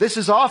 This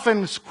is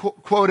often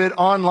quoted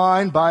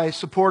online by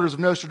supporters of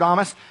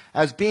Nostradamus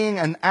as being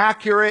an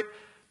accurate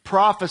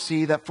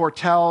prophecy that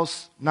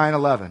foretells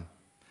 9/11.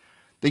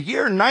 The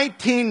year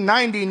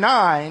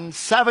 1999,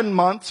 7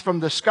 months from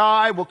the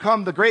sky will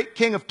come the great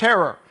king of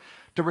terror.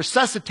 to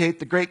resuscitate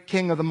the great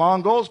king of the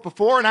Mongols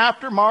before and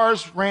after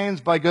Mars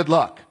reigns by good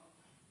luck.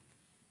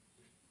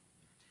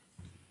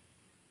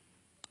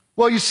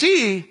 Well, you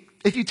see,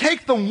 if you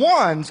take the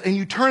ones and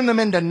you turn them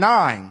into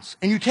nines,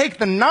 and you take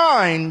the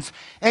nines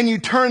and you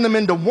turn them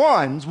into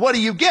ones, what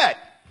do you get?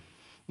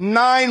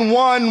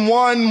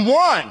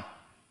 9111.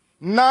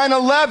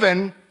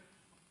 911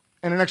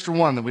 and an extra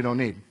one that we don't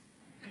need.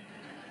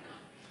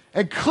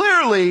 And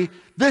clearly,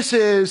 this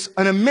is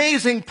an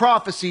amazing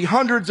prophecy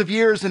hundreds of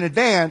years in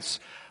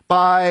advance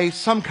by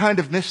some kind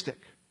of mystic.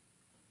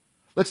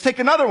 Let's take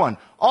another one,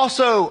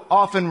 also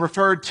often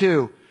referred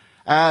to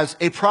as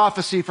a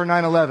prophecy for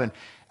 9/11.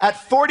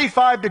 At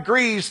 45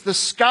 degrees, the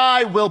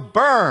sky will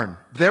burn.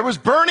 There was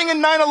burning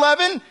in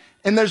 9/11,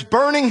 and there's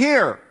burning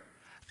here.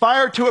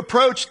 Fire to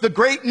approach the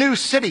great new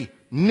city,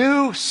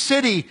 New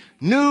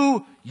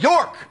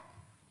York.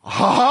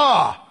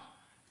 Ha!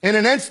 In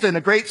an instant,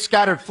 a great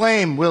scattered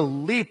flame will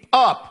leap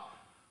up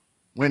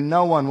when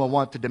no one will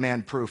want to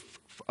demand proof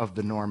of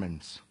the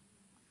Normans.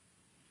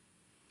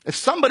 If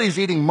somebody's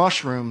eating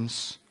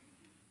mushrooms,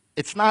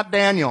 it's not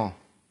Daniel.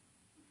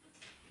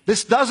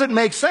 This doesn't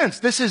make sense.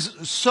 This is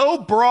so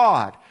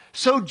broad,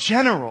 so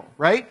general,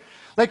 right?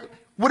 Like,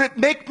 would it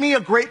make me a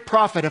great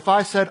prophet if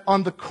I said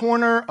on the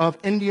corner of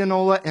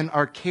Indianola and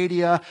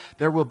Arcadia,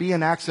 there will be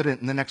an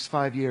accident in the next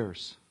 5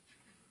 years?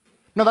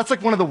 No, that's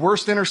like one of the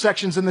worst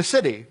intersections in the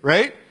city,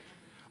 right?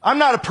 I'm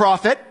not a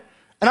prophet,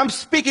 and I'm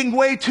speaking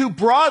way too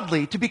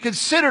broadly to be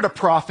considered a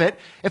prophet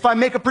if I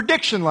make a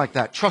prediction like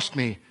that. Trust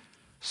me,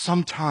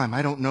 sometime,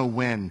 I don't know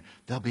when,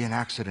 there'll be an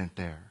accident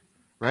there,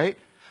 right?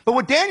 But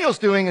what Daniel's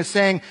doing is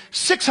saying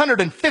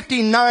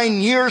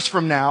 659 years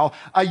from now,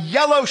 a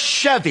yellow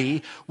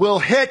Chevy will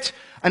hit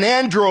an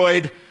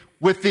android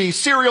with the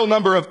serial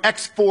number of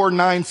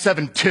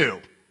X4972.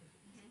 And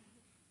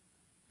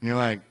you're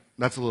like,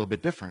 that's a little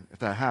bit different. If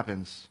that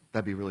happens,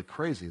 that'd be really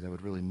crazy. That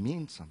would really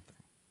mean something.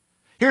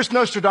 Here's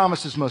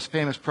Nostradamus' most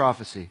famous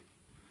prophecy.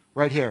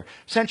 Right here.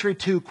 Century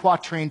 2,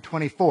 quatrain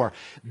 24.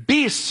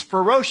 Beasts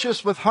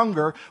ferocious with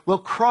hunger will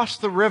cross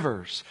the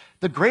rivers.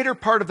 The greater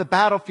part of the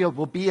battlefield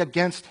will be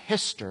against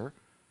Hister.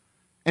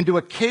 Into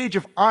a cage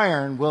of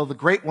iron will the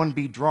great one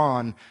be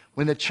drawn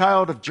when the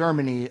child of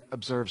Germany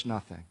observes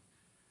nothing.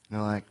 And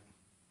they're like,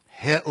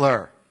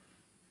 Hitler.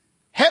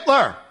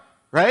 Hitler!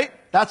 Right?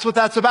 That's what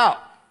that's about.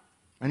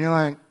 And you're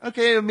like,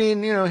 okay, I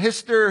mean,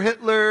 Hister,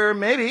 Hitler,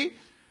 maybe.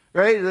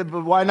 Right?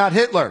 But why not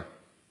Hitler?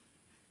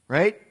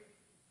 Right?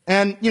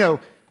 And,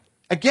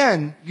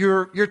 again,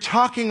 you're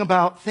talking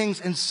about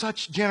things in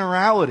such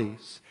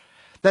generalities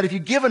that if you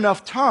give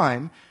enough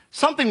time,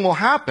 something will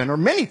happen, or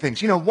many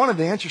things. One of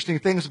the interesting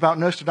things about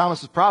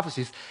Nostradamus'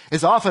 prophecies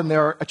is often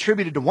they're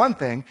attributed to one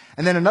thing,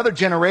 and then another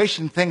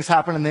generation things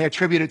happen and they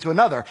attribute it to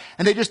another.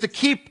 And they just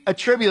keep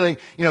attributing,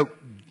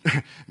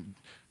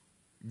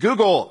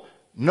 Google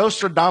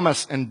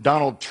Nostradamus and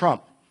Donald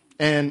Trump,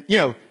 and,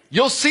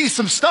 you'll see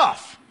some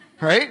stuff,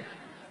 right?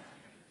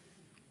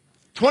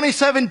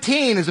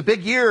 2017 is a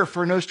big year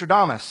for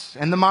Nostradamus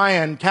and the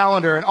Mayan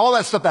calendar and all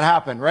that stuff that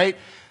happened, right?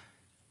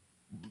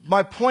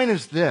 My point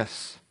is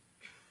this.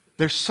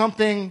 There's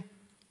something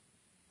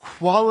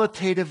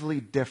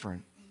qualitatively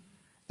different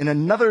in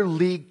another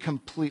league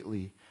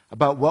completely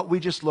about what we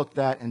just looked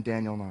at in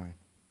Daniel 9.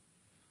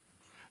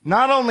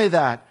 Not only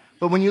that,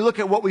 but when you look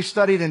at what we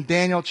studied in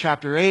Daniel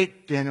chapter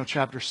 8, Daniel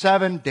chapter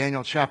 7,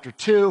 Daniel chapter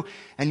 2,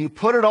 and you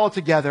put it all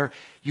together,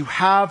 you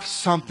have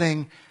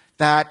something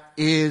that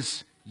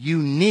is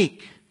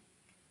unique.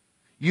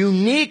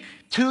 Unique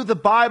to the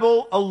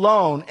Bible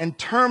alone in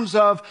terms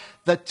of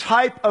the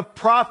type of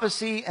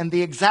prophecy and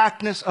the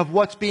exactness of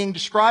what's being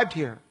described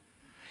here.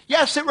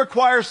 Yes, it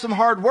requires some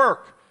hard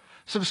work,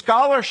 some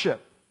scholarship.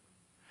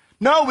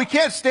 No, we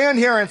can't stand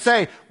here and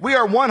say we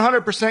are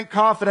 100%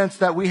 confident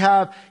that we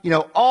have,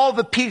 all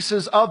the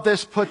pieces of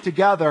this put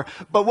together.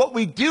 But what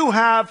we do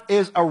have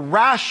is a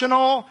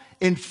rational,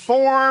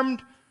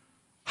 informed,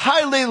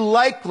 highly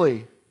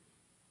likely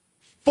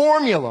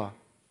formula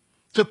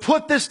to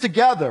put this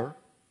together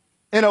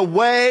in a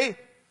way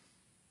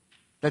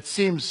that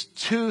seems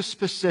too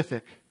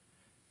specific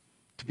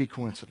to be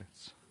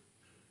coincidence.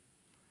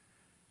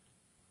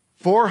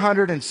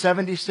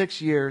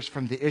 476 years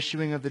from the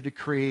issuing of the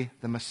decree,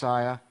 the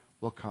Messiah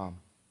will come.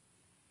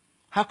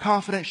 How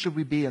confident should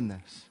we be in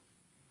this?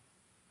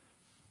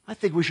 I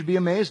think we should be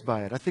amazed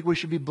by it. I think we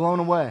should be blown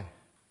away.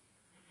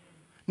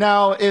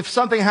 Now, if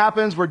something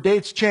happens where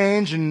dates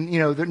change and,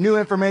 the new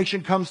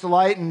information comes to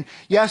light, and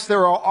yes,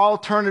 there are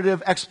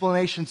alternative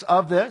explanations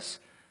of this,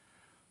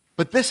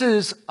 but this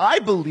is, I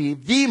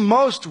believe, the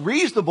most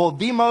reasonable,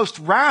 the most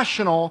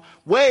rational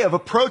way of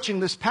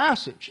approaching this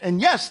passage. And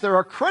yes, there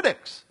are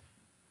critics.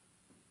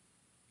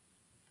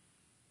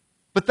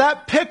 But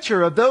that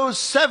picture of those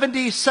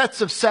 70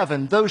 sets of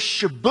 7, those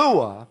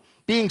Shabuah,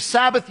 being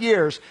Sabbath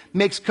years,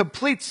 makes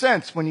complete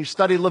sense when you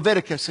study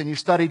Leviticus and you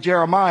study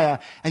Jeremiah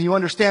and you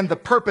understand the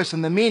purpose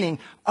and the meaning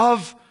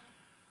of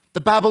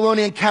the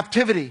Babylonian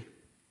captivity.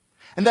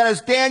 And that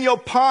as Daniel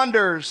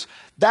ponders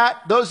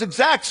those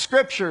exact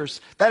scriptures,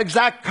 that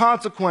exact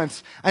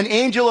consequence, an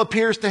angel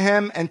appears to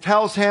him and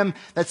tells him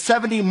that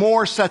 70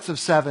 more sets of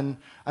seven,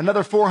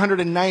 another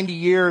 490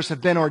 years have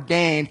been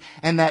ordained,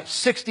 and that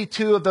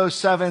 62 of those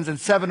sevens and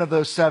 7 of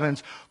those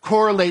sevens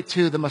correlate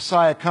to the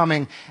Messiah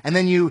coming. And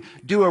then you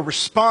do a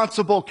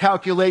responsible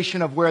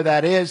calculation of where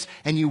that is,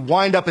 and you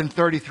wind up in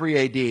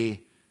 33 AD.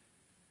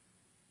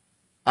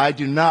 I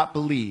do not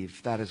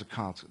believe that is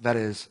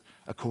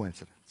a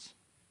coincidence.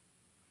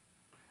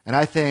 And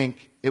I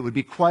think it would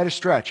be quite a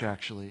stretch,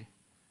 actually,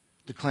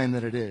 to claim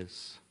that it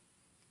is.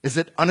 Is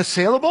it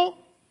unassailable?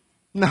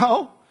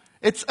 No,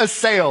 it's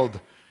assailed.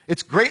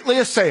 It's greatly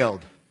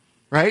assailed,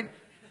 right?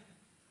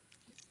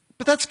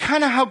 But that's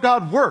kind of how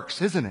God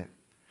works, isn't it?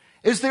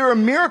 Is there a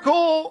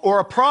miracle or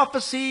a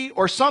prophecy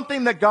or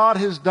something that God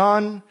has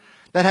done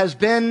that has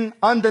been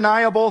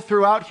undeniable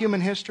throughout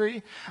human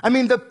history? I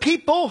mean, the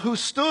people who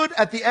stood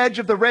at the edge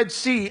of the Red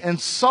Sea and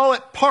saw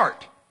it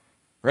part,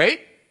 right?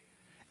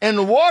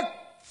 And walked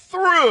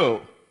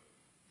through.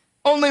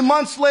 Only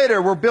months later,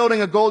 we're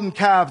building a golden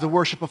calf to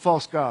worship a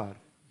false god.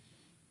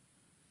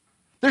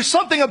 There's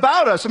something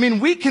about us. I mean,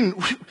 we can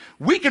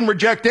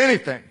reject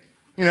anything,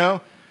 you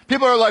know.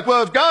 People are like,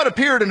 well, if God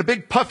appeared in a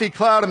big puffy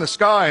cloud in the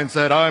sky and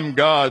said, I'm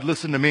God,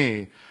 listen to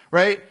me,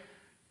 right?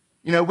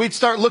 You know, we'd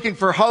start looking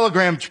for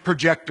hologram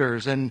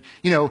projectors and,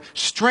 you know,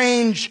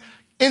 strange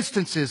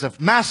instances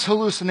of mass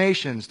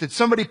hallucinations. Did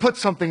somebody put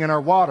something in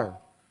our water?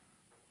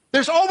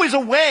 There's always a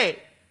way.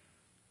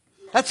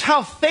 That's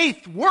how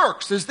faith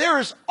works, is there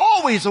is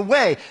always a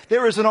way.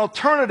 There is an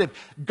alternative.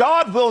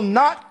 God will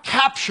not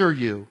capture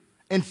you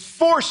and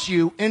force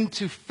you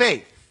into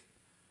faith.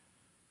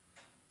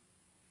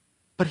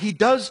 But he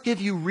does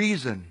give you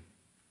reason.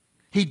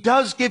 He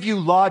does give you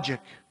logic.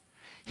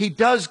 He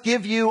does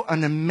give you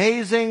an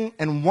amazing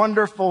and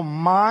wonderful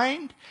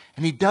mind.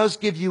 And he does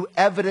give you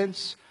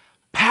evidence,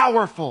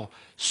 powerful,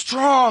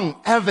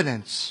 strong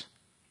evidence,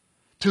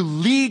 to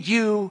lead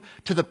you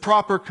to the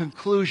proper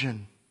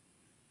conclusion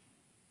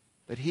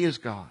that he is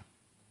God,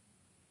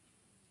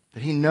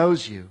 that he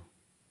knows you,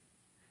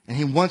 and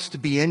he wants to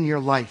be in your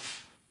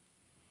life.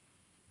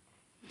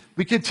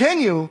 We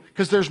continue,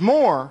 because there's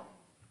more,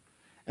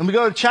 and we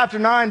go to chapter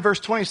 9,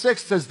 verse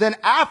 26. It says, then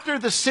after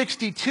the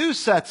 62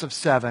 sets of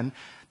seven,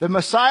 the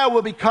Messiah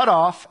will be cut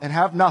off and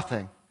have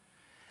nothing.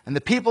 And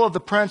the people of the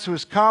prince who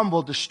has come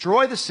will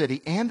destroy the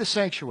city and the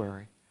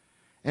sanctuary.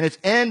 And its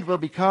end will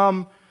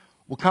come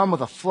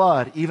with a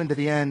flood. Even to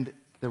the end,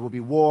 there will be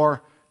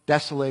war.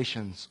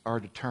 Desolations are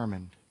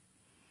determined.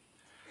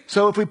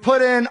 So if we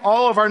put in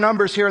all of our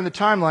numbers here in the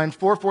timeline,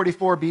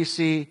 444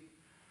 BC,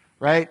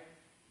 right?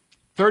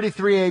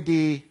 33 AD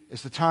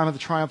is the time of the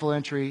triumphal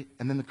entry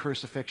and then the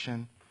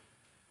crucifixion.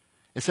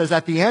 It says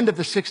at the end of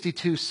the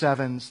 62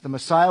 sevens, the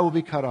Messiah will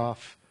be cut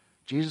off.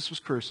 Jesus was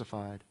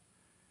crucified.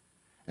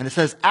 And it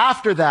says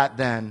after that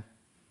then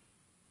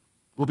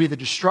will be the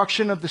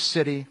destruction of the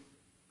city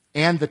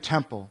and the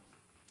temple.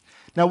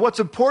 Now, what's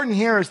important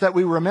here is that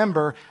we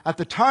remember at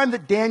the time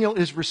that Daniel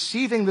is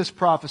receiving this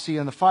prophecy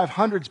in the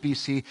 500s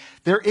BC,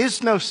 there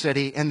is no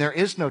city and there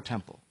is no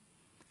temple.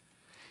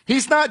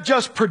 He's not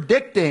just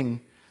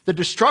predicting the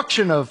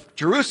destruction of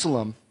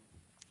Jerusalem.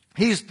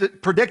 He's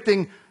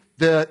predicting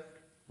the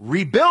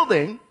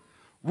rebuilding,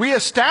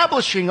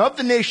 reestablishing of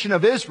the nation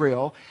of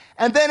Israel,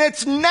 and then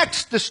its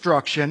next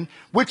destruction,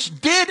 which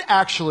did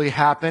actually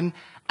happen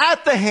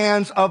at the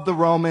hands of the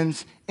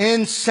Romans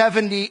in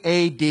 70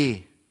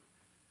 AD.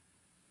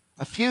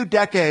 A few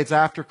decades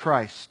after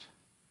Christ.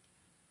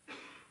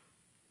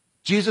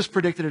 Jesus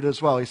predicted it as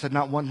well. He said,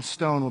 not one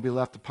stone will be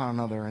left upon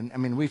another. And I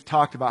mean, we've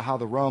talked about how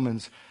the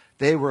Romans,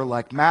 they were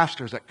like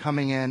masters at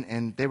coming in,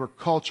 and they were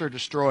culture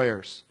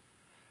destroyers.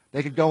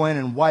 They could go in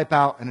and wipe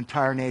out an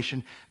entire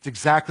nation. It's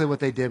exactly what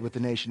they did with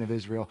the nation of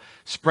Israel.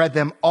 Spread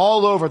them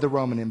all over the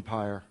Roman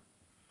Empire.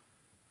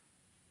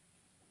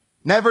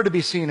 Never to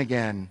be seen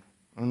again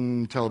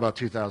until about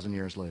 2,000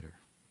 years later.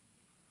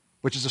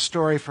 Which is a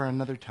story for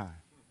another time.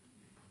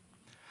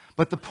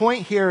 But the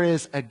point here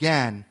is,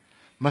 again,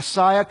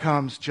 Messiah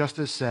comes just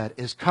as said,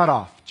 is cut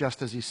off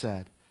just as he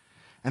said.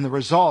 And the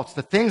results,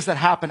 the things that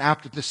happen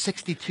after the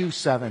 62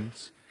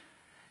 sevens,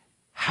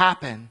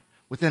 happen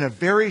within a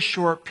very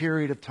short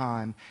period of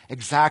time,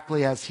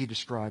 exactly as he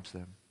describes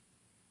them.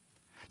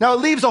 Now,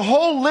 it leaves a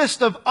whole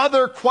list of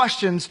other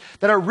questions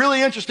that are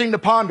really interesting to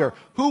ponder.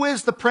 Who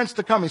is the prince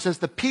to come? He says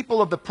the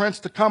people of the prince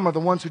to come are the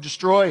ones who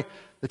destroy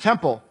the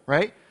temple,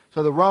 right?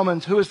 So the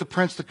Romans, who is the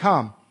prince to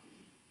come?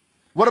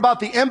 What about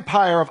the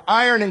empire of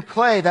iron and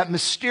clay, that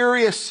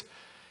mysterious,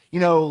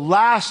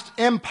 last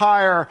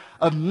empire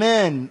of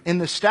men in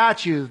the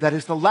statue that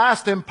is the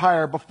last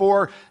empire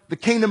before the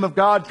kingdom of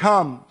God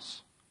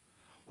comes?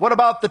 What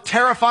about the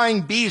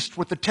terrifying beast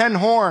with the 10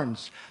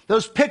 horns?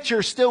 Those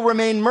pictures still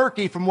remain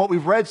murky from what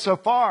we've read so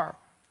far.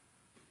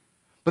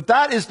 But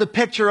that is the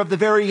picture of the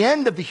very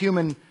end of the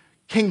human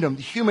kingdom,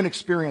 the human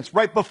experience,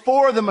 right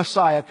before the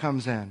Messiah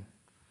comes in.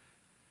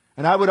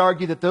 And I would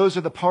argue that those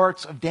are the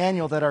parts of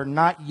Daniel that are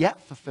not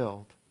yet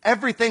fulfilled.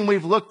 Everything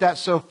we've looked at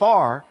so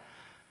far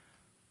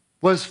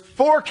was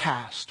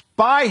forecast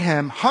by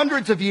him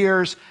hundreds of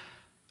years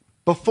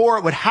before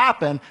it would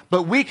happen,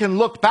 but we can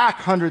look back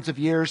hundreds of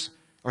years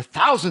or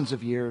thousands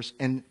of years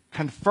and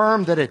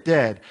confirm that it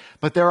did.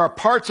 But there are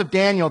parts of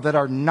Daniel that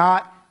are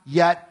not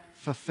yet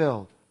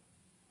fulfilled.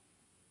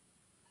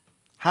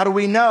 How do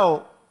we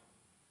know?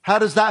 How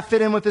does that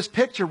fit in with this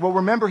picture? Well,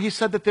 remember he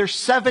said that there's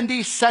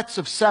 70 sets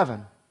of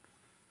 7.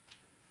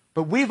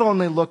 But we've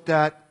only looked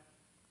at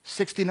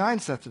 69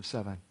 sets of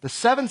 7. The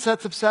 7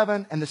 sets of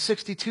 7 and the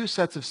 62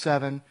 sets of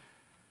 7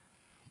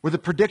 were the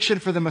prediction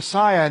for the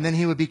Messiah, and then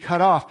he would be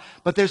cut off.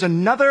 But there's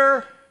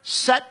another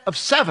set of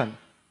 7.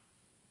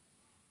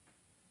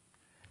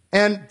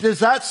 And does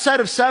that set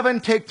of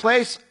 7 take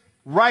place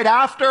right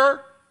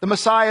after the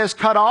Messiah is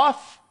cut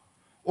off?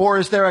 Or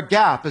is there a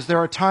gap? Is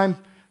there a time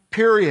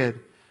period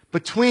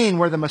between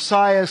where the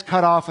Messiah is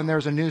cut off and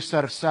there's a new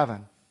set of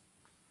 7?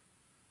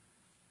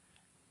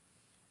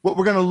 What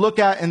we're going to look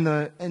at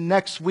in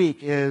next week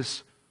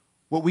is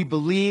what we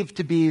believe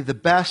to be the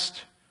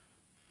best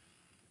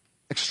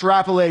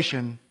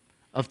extrapolation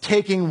of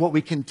taking what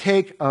we can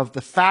take of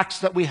the facts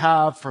that we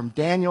have from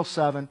Daniel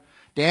 7,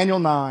 Daniel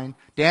 9,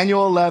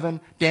 Daniel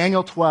 11,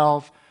 Daniel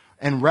 12,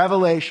 and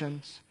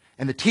Revelations,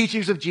 and the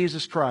teachings of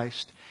Jesus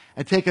Christ,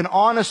 and take an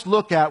honest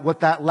look at what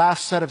that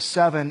last set of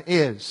 7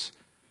 is.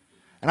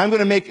 And I'm going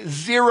to make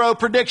 0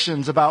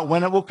 predictions about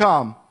when it will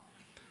come,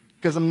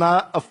 because I'm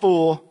not a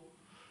fool,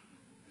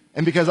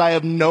 and because I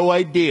have no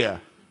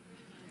idea.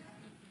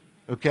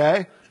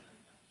 Okay?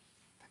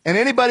 And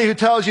anybody who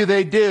tells you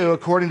they do,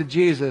 according to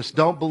Jesus,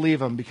 don't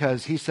believe him,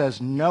 because he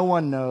says no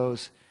one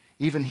knows,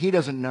 even he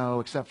doesn't know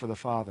except for the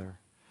Father.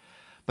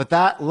 But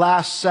that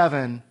last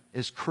 7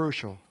 is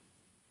crucial.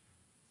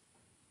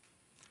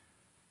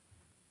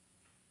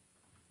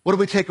 What do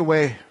we take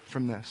away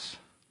from this?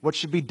 What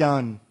should be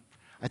done?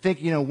 I think,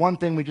 one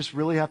thing we just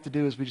really have to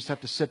do is we just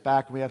have to sit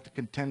back and we have to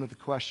contend with the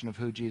question of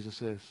who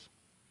Jesus is.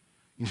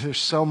 There's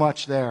so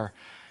much there.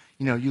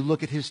 You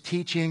look at his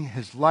teaching,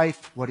 his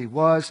life, what he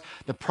was,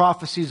 the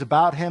prophecies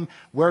about him,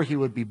 where he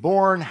would be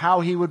born,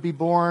 how he would be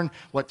born,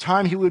 what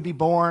time he would be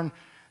born,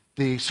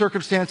 the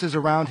circumstances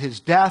around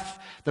his death,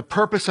 the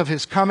purpose of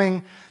his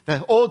coming.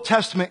 The Old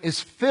Testament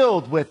is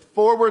filled with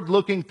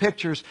forward-looking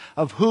pictures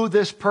of who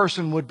this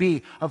person would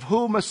be, of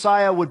who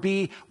Messiah would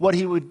be, what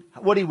he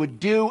would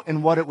do,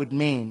 and what it would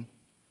mean.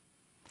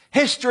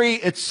 History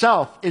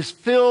itself is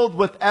filled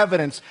with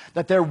evidence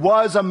that there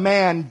was a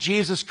man,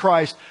 Jesus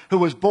Christ, who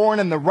was born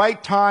in the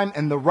right time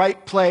and the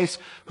right place,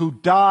 who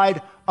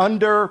died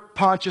under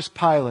Pontius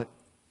Pilate,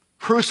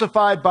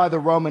 crucified by the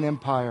Roman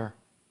Empire,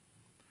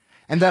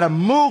 and that a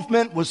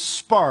movement was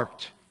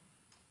sparked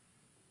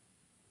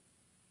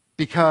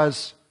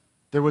because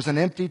there was an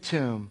empty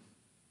tomb,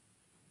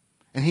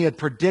 and he had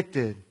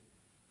predicted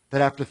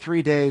that after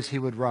 3 days he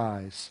would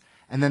rise.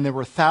 And then there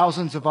were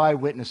thousands of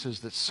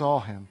eyewitnesses that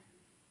saw him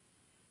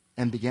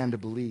and began to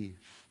believe.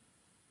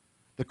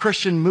 The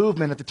Christian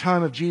movement at the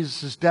time of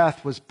Jesus'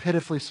 death was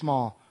pitifully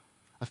small,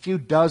 a few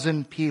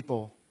dozen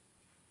people.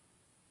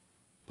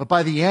 But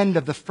by the end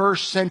of the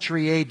first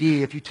century AD,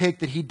 if you take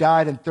that he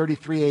died in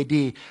 33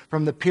 AD,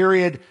 from the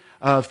period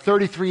of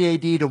 33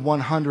 AD to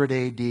 100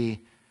 AD,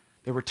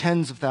 there were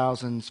tens of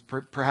thousands,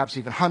 perhaps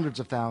even hundreds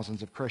of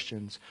thousands of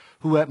Christians,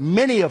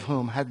 many of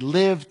whom had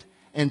lived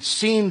and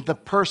seen the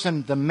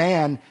person, the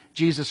man,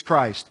 Jesus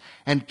Christ,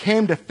 and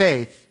came to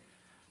faith.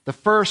 The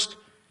first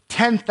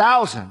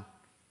 10,000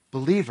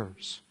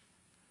 believers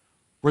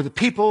were the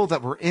people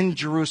that were in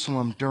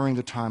Jerusalem during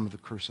the time of the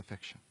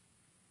crucifixion.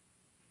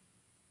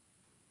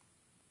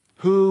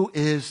 Who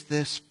is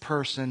this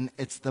person?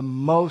 It's the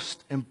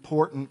most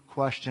important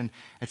question.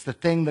 It's the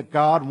thing that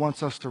God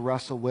wants us to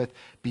wrestle with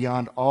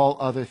beyond all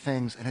other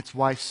things. And it's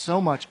why so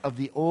much of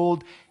the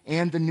Old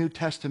and the New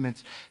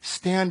Testaments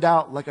stand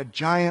out like a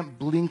giant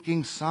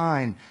blinking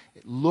sign.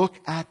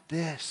 Look at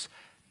this.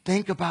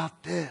 Think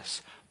about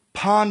this.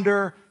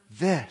 Ponder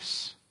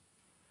this.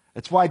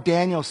 It's why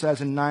Daniel says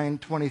in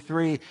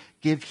 9:23,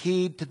 give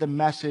heed to the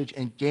message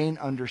and gain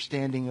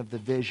understanding of the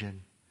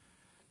vision.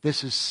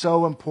 This is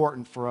so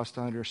important for us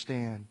to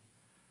understand.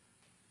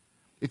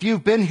 If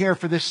you've been here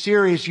for this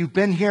series, you've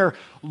been here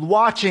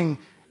watching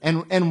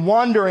and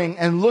wondering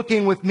and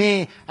looking with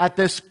me at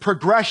this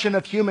progression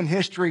of human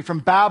history from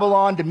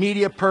Babylon to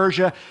Media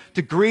Persia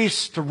to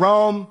Greece to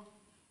Rome.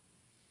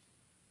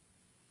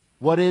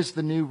 What is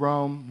the new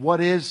Rome?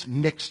 What is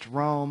mixed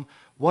Rome?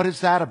 What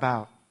is that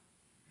about?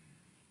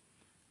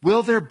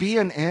 Will there be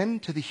an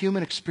end to the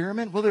human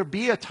experiment? Will there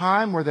be a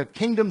time where the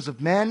kingdoms of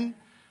men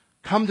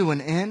come to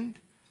an end?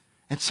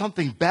 And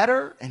something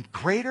better and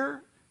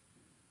greater,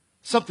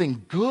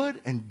 something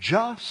good and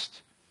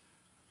just,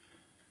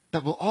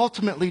 that will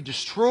ultimately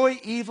destroy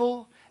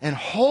evil and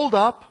hold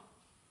up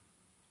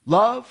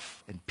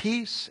love and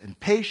peace and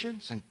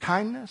patience and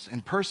kindness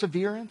and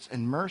perseverance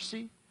and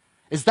mercy?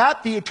 Is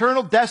that the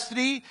eternal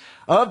destiny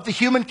of the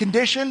human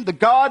condition? The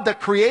God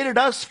that created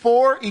us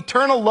for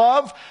eternal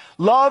love,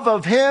 love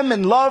of Him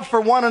and love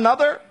for one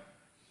another?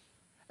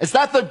 Is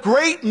that the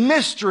great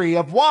mystery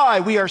of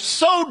why we are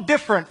so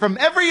different from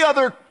every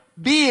other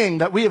being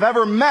that we have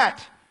ever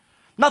met?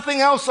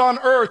 Nothing else on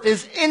earth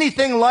is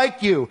anything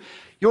like you.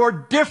 You're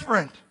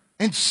different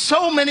in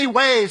so many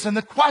ways. And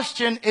the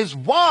question is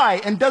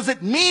why? And does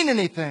it mean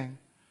anything?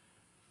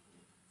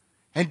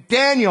 And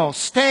Daniel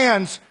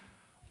stands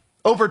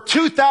over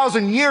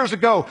 2,000 years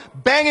ago,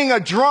 banging a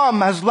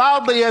drum as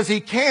loudly as he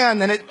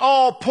can, and it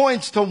all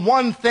points to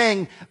one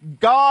thing.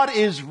 God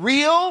is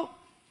real,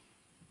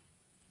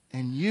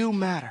 and you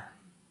matter.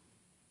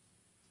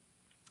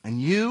 And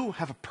you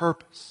have a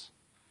purpose.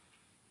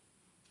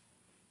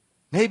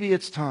 Maybe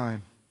it's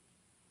time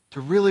to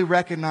really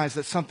recognize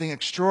that something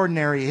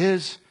extraordinary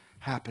is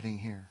happening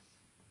here.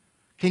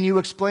 Can you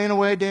explain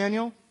away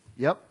Daniel?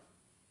 Yep.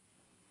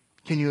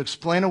 Can you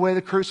explain away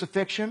the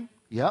crucifixion?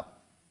 Yep.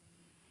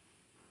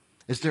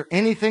 Is there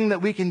anything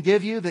that we can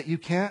give you that you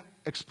can't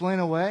explain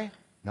away?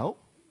 Nope.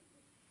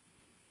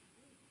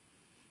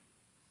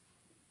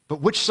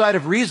 But which side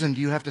of reason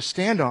do you have to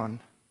stand on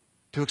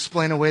to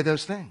explain away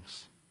those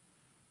things?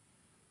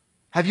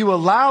 Have you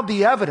allowed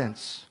the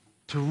evidence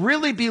to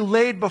really be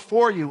laid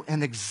before you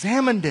and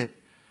examined it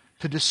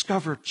to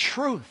discover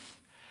truth?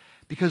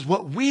 Because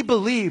what we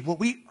believe, what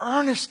we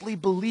earnestly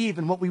believe,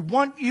 and what we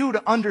want you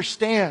to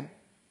understand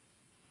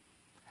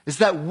is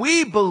that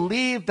we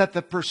believe that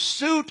the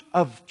pursuit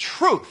of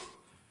truth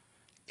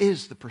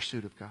is the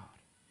pursuit of God.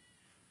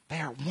 They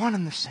are one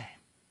and the same.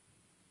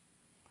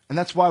 And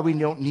that's why we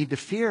don't need to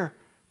fear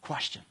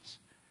questions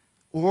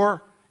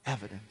or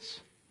evidence.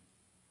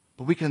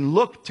 But we can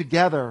look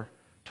together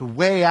to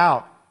weigh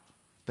out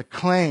the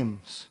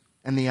claims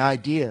and the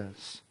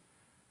ideas,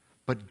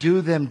 but do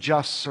them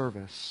just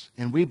service.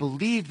 And we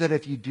believe that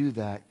if you do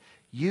that,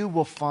 you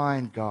will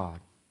find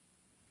God.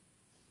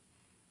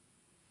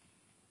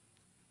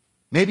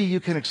 Maybe you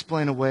can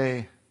explain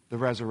away the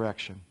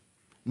resurrection.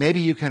 Maybe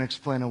you can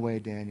explain away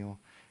Daniel.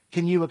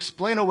 Can you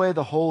explain away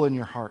the hole in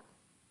your heart?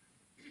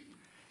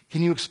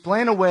 Can you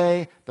explain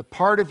away the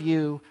part of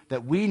you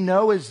that we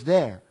know is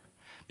there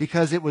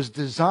because it was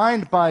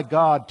designed by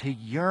God to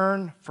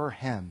yearn for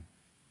Him?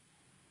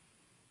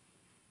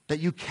 That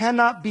you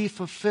cannot be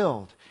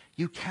fulfilled.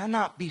 You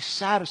cannot be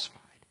satisfied.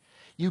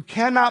 You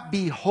cannot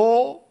be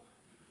whole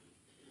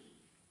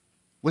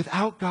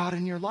without God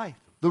in your life.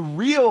 The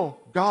real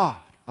God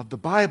of the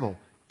Bible,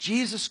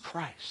 Jesus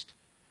Christ.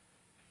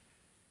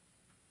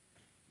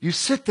 You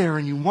sit there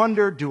and you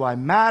wonder, do I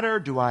matter?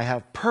 Do I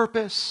have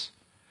purpose?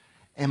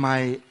 Am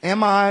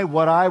I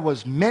what I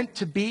was meant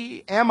to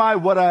be? Am I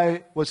what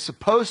I was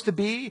supposed to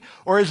be?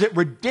 Or is it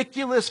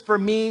ridiculous for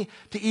me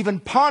to even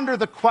ponder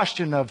the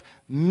question of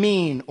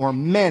mean or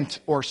meant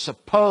or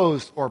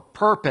supposed or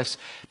purpose?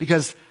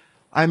 Because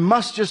I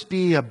must just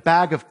be a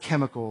bag of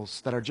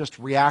chemicals that are just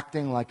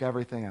reacting like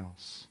everything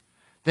else.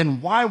 Then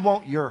why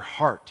won't your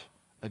heart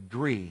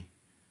agree?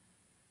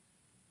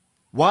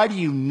 Why do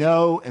you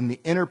know in the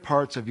inner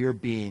parts of your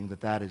being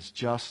that that is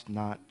just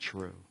not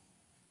true?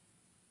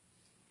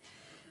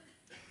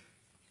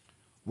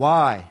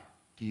 Why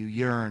do you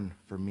yearn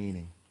for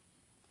meaning?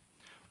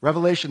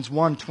 Romans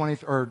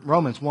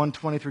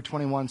 1:20 through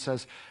 21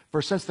 says,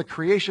 "For since the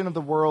creation of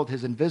the world,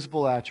 His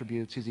invisible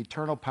attributes, His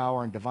eternal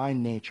power and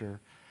divine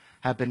nature,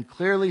 have been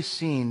clearly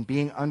seen,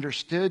 being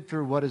understood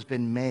through what has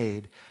been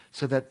made,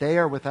 so that they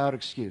are without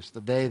excuse." The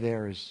they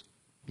there is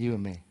you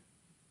and me.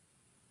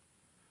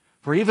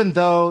 "For even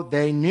though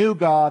they knew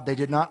God, they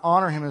did not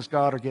honor Him as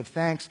God or give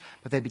thanks,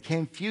 but they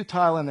became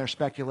futile in their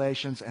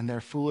speculations, and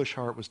their foolish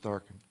heart was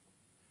darkened."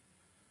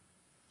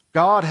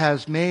 God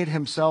has made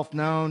Himself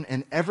known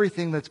in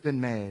everything that's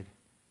been made.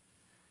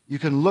 You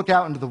can look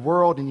out into the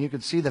world and you can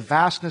see the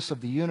vastness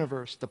of the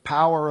universe, the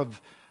power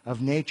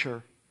of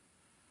nature.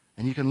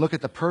 And you can look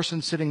at the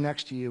person sitting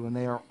next to you, and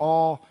they are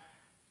all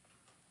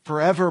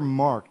forever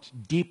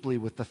marked deeply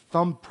with the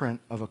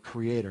thumbprint of a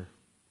creator.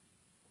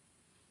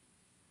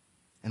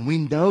 And we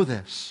know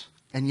this,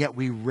 and yet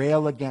we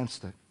rail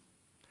against it.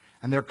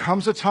 And there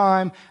comes a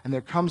time and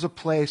there comes a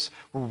place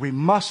where we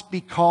must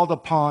be called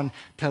upon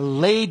to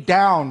lay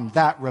down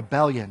that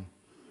rebellion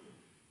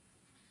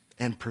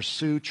and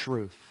pursue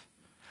truth.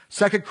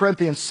 2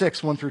 Corinthians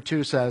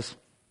 6:1-2 says,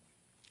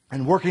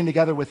 "And working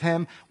together with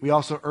Him, we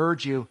also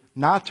urge you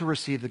not to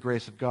receive the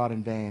grace of God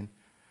in vain.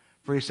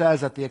 For He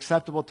says, at the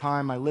acceptable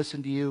time I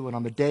listened to you, and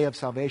on the day of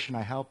salvation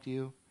I helped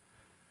you.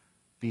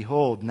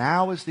 Behold,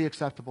 now is the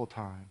acceptable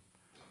time.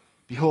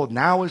 Behold,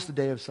 now is the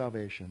day of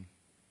salvation."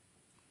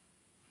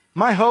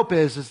 My hope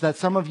is that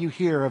some of you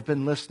here have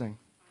been listening,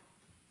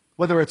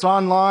 whether it's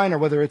online or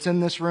whether it's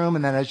in this room,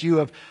 and that as you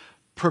have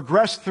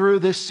progressed through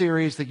this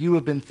series, that you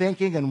have been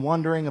thinking and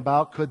wondering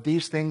about, could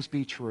these things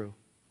be true?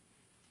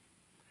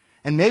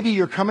 And maybe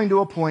you're coming to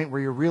a point where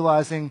you're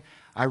realizing,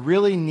 I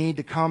really need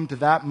to come to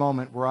that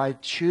moment where I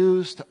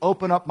choose to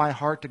open up my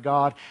heart to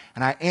God,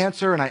 and I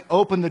answer and I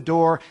open the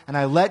door and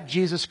I let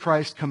Jesus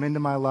Christ come into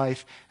my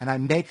life, and I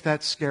make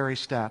that scary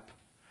step.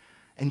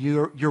 And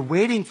you're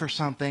waiting for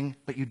something,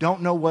 but you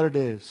don't know what it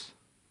is.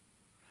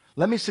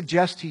 Let me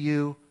suggest to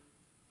you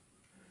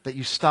that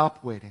you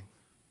stop waiting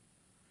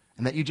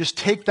and that you just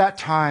take that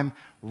time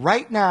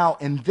right now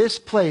in this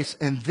place,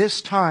 in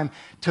this time,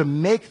 to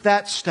make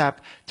that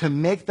step, to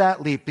make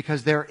that leap,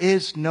 because there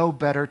is no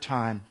better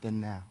time than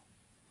now.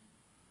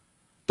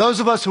 Those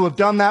of us who have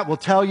done that will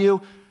tell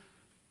you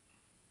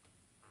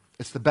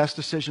it's the best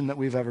decision that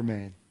we've ever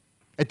made.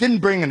 It didn't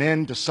bring an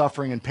end to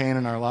suffering and pain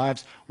in our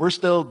lives. We're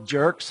still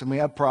jerks and we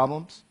have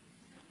problems.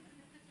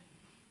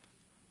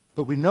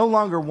 But we no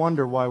longer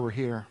wonder why we're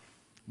here.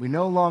 We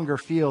no longer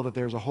feel that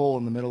there's a hole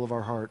in the middle of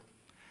our heart.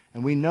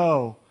 And we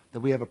know that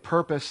we have a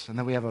purpose and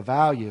that we have a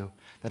value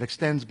that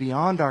extends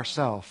beyond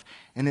ourselves.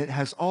 And it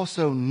has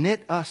also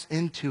knit us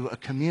into a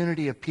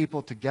community of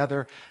people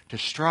together to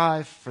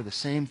strive for the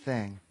same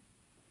thing: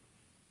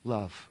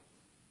 love.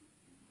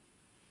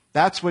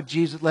 That's what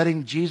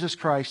letting Jesus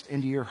Christ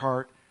into your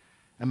heart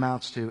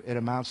amounts to. It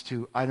amounts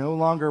to, I no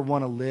longer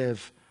want to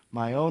live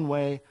my own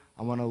way.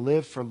 I want to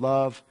live for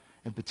love,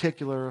 in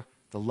particular,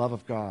 the love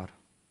of God.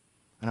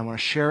 And I want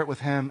to share it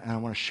with Him, and I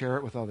want to share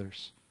it with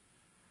others.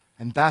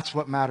 And that's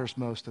what matters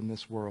most in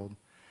this world.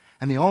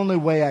 And the only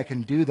way I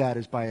can do that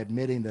is by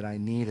admitting that I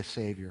need a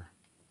Savior.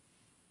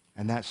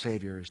 And that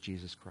Savior is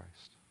Jesus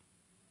Christ.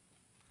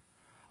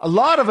 A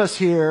lot of us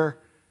here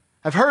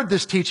have heard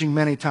this teaching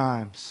many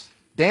times.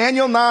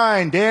 Daniel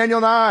 9, Daniel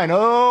 9.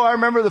 Oh, I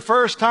remember the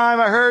first time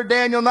I heard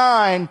Daniel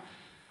 9.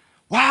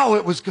 Wow,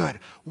 it was good.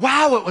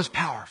 Wow, it was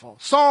powerful.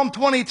 Psalm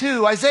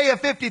 22, Isaiah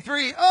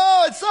 53.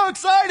 Oh, it's so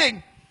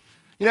exciting.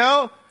 You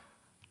know,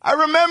 I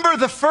remember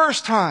the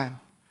first time.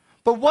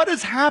 But what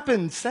has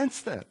happened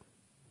since then?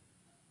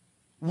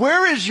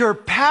 Where is your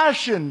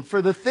passion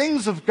for the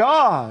things of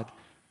God?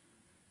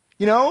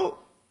 You know,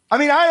 I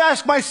mean, I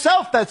ask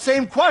myself that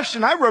same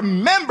question. I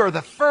remember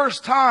the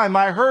first time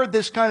I heard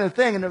this kind of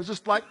thing, and it was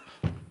just like,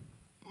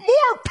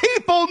 more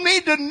people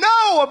need to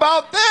know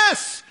about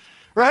this,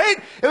 right?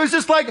 It was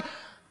just like,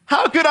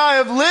 how could I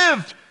have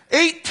lived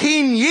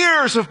 18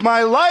 years of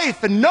my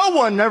life and no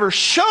one ever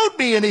showed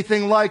me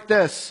anything like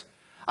this?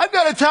 I've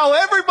got to tell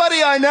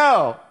everybody I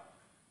know.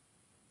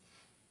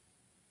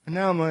 And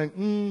now I'm like,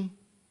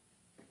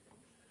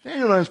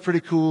 Daniel 9 is pretty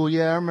cool.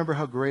 Yeah, I remember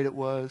how great it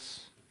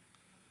was.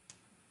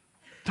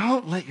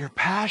 Don't let your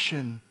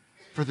passion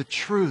for the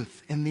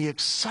truth and the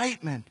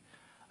excitement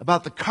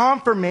about the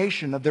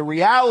confirmation of the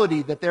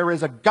reality that there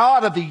is a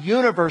God of the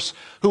universe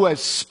who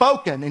has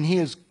spoken, and He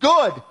is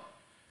good,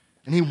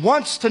 and He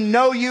wants to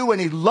know you,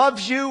 and He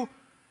loves you,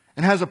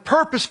 and has a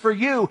purpose for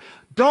you.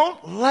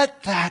 Don't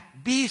let that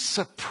be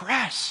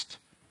suppressed.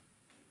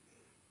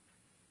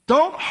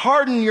 Don't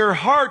harden your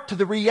heart to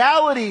the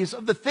realities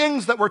of the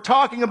things that we're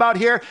talking about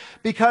here,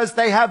 because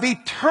they have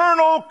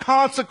eternal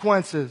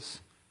consequences.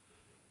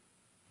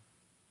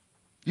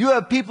 You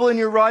have people in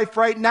your life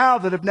right now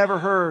that have never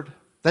heard,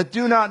 that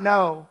do not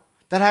know,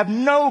 that have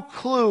no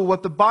clue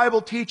what the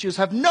Bible teaches,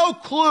 have no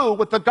clue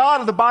what the God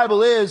of the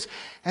Bible is,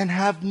 and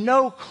have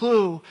no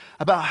clue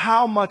about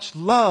how much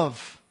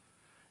love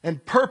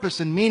and purpose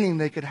and meaning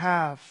they could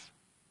have.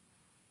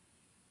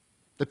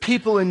 The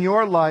people in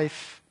your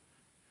life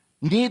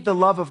need the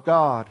love of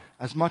God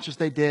as much as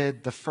they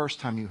did the first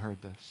time you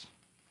heard this.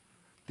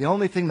 The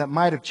only thing that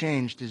might have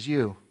changed is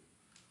you,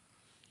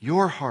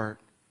 your heart,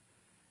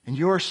 and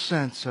your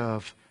sense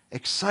of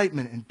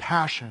excitement and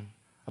passion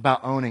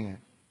about owning it.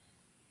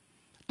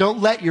 Don't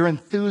let your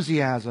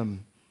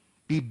enthusiasm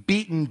be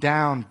beaten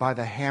down by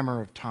the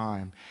hammer of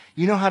time.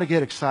 You know how to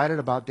get excited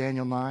about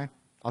Daniel 9?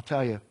 I'll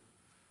tell you.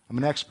 I'm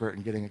an expert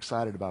in getting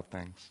excited about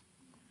things.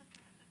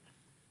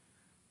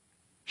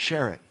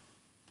 Share it.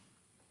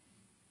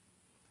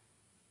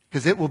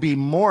 Because it will be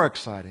more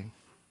exciting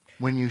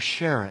when you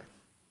share it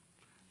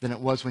than it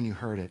was when you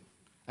heard it.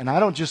 And I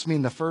don't just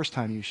mean the first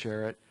time you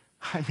share it.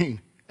 I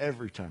mean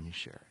every time you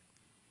share it.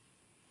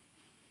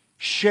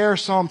 Share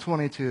Psalm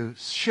 22.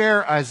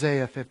 Share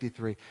Isaiah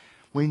 53.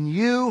 When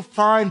you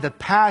find the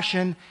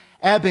passion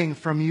ebbing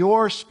from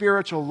your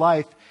spiritual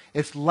life,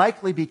 it's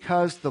likely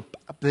because the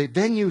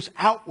venues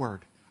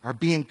outward are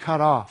being cut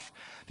off.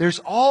 There's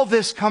all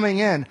this coming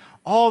in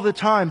all the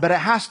time, but it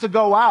has to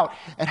go out.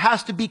 It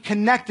has to be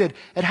connected.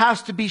 It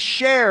has to be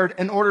shared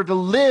in order to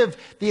live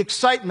the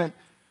excitement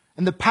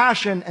and the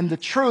passion and the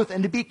truth,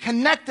 and to be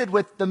connected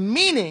with the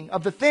meaning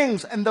of the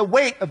things and the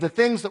weight of the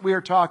things that we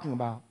are talking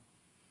about.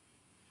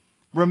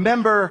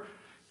 Remember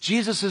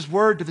Jesus'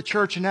 word to the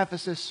church in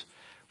Ephesus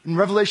in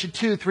Revelation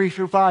 2, 3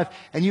 through 5.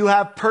 And you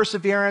have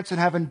perseverance and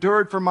have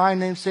endured for my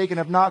name's sake and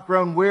have not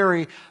grown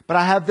weary. But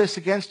I have this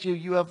against you.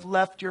 You have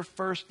left your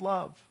first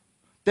love.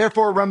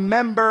 Therefore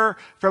remember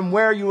from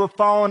where you have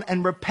fallen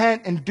and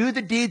repent and do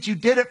the deeds you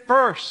did at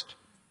first.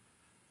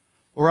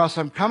 Or else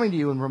I'm coming to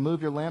you and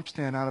remove your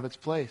lampstand out of its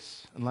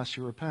place unless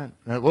you repent.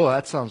 Well,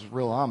 that sounds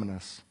real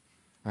ominous,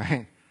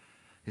 right?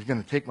 He's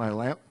going to take my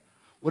lamp.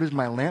 What is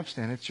my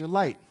lampstand? It's your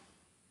light.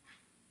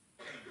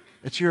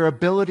 It's your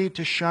ability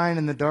to shine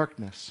in the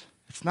darkness.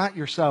 It's not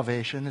your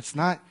salvation. It's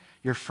not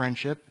your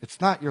friendship.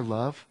 It's not your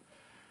love.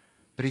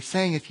 But He's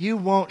saying if you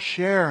won't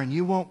share and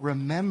you won't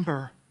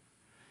remember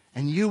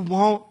and you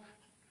won't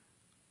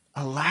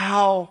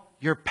allow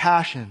your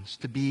passions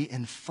to be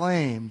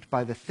inflamed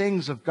by the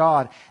things of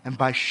God and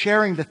by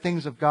sharing the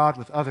things of God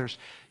with others,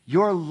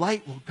 your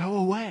light will go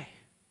away.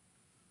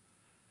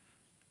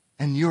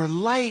 And your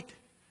light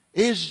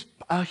is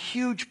a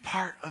huge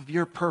part of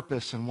your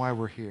purpose and why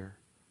we're here.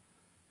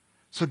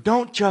 So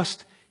don't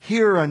just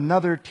hear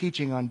another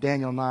teaching on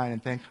Daniel 9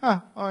 and think,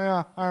 oh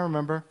yeah, I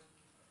remember.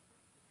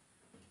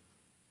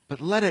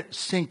 But let it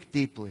sink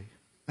deeply.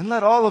 And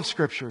let all of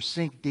Scripture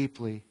sink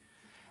deeply.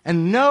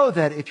 And know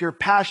that if your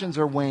passions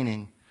are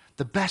waning,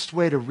 the best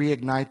way to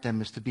reignite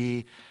them is to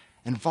be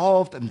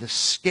involved in the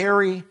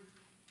scary,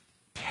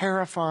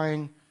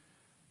 terrifying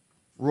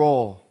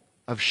role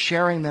of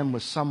sharing them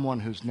with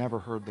someone who's never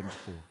heard them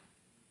before.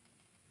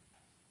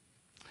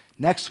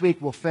 Next week,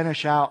 we'll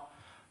finish out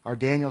our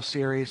Daniel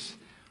series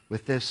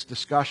with this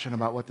discussion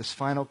about what this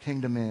final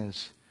kingdom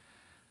is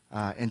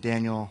in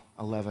Daniel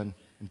 11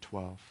 and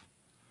 12.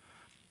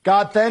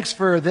 God, thanks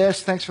for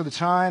this. Thanks for the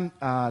time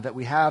that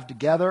we have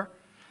together.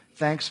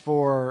 Thanks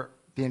for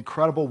the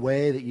incredible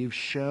way that you've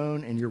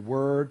shown in your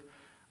word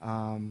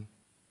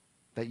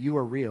that you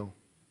are real,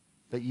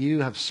 that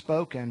you have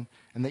spoken,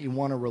 and that you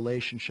want a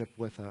relationship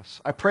with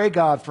us. I pray,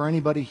 God, for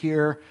anybody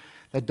here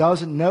that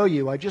doesn't know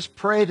you, I just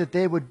pray that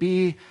they would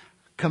be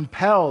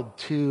compelled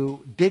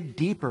to dig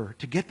deeper,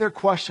 to get their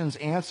questions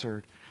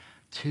answered,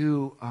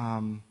 to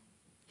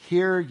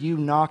hear you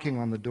knocking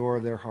on the door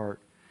of their heart,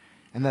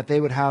 and that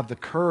they would have the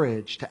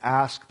courage to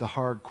ask the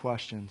hard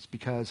questions,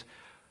 because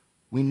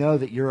we know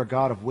that you're a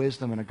God of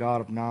wisdom and a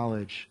God of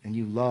knowledge, and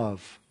you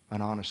love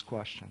an honest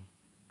question.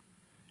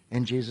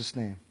 In Jesus'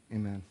 name,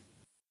 amen.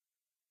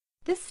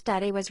 This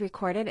study was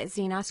recorded at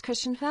Xenos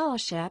Christian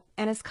Fellowship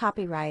and is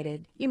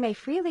copyrighted. You may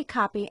freely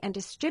copy and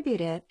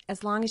distribute it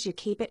as long as you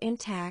keep it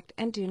intact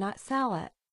and do not sell it.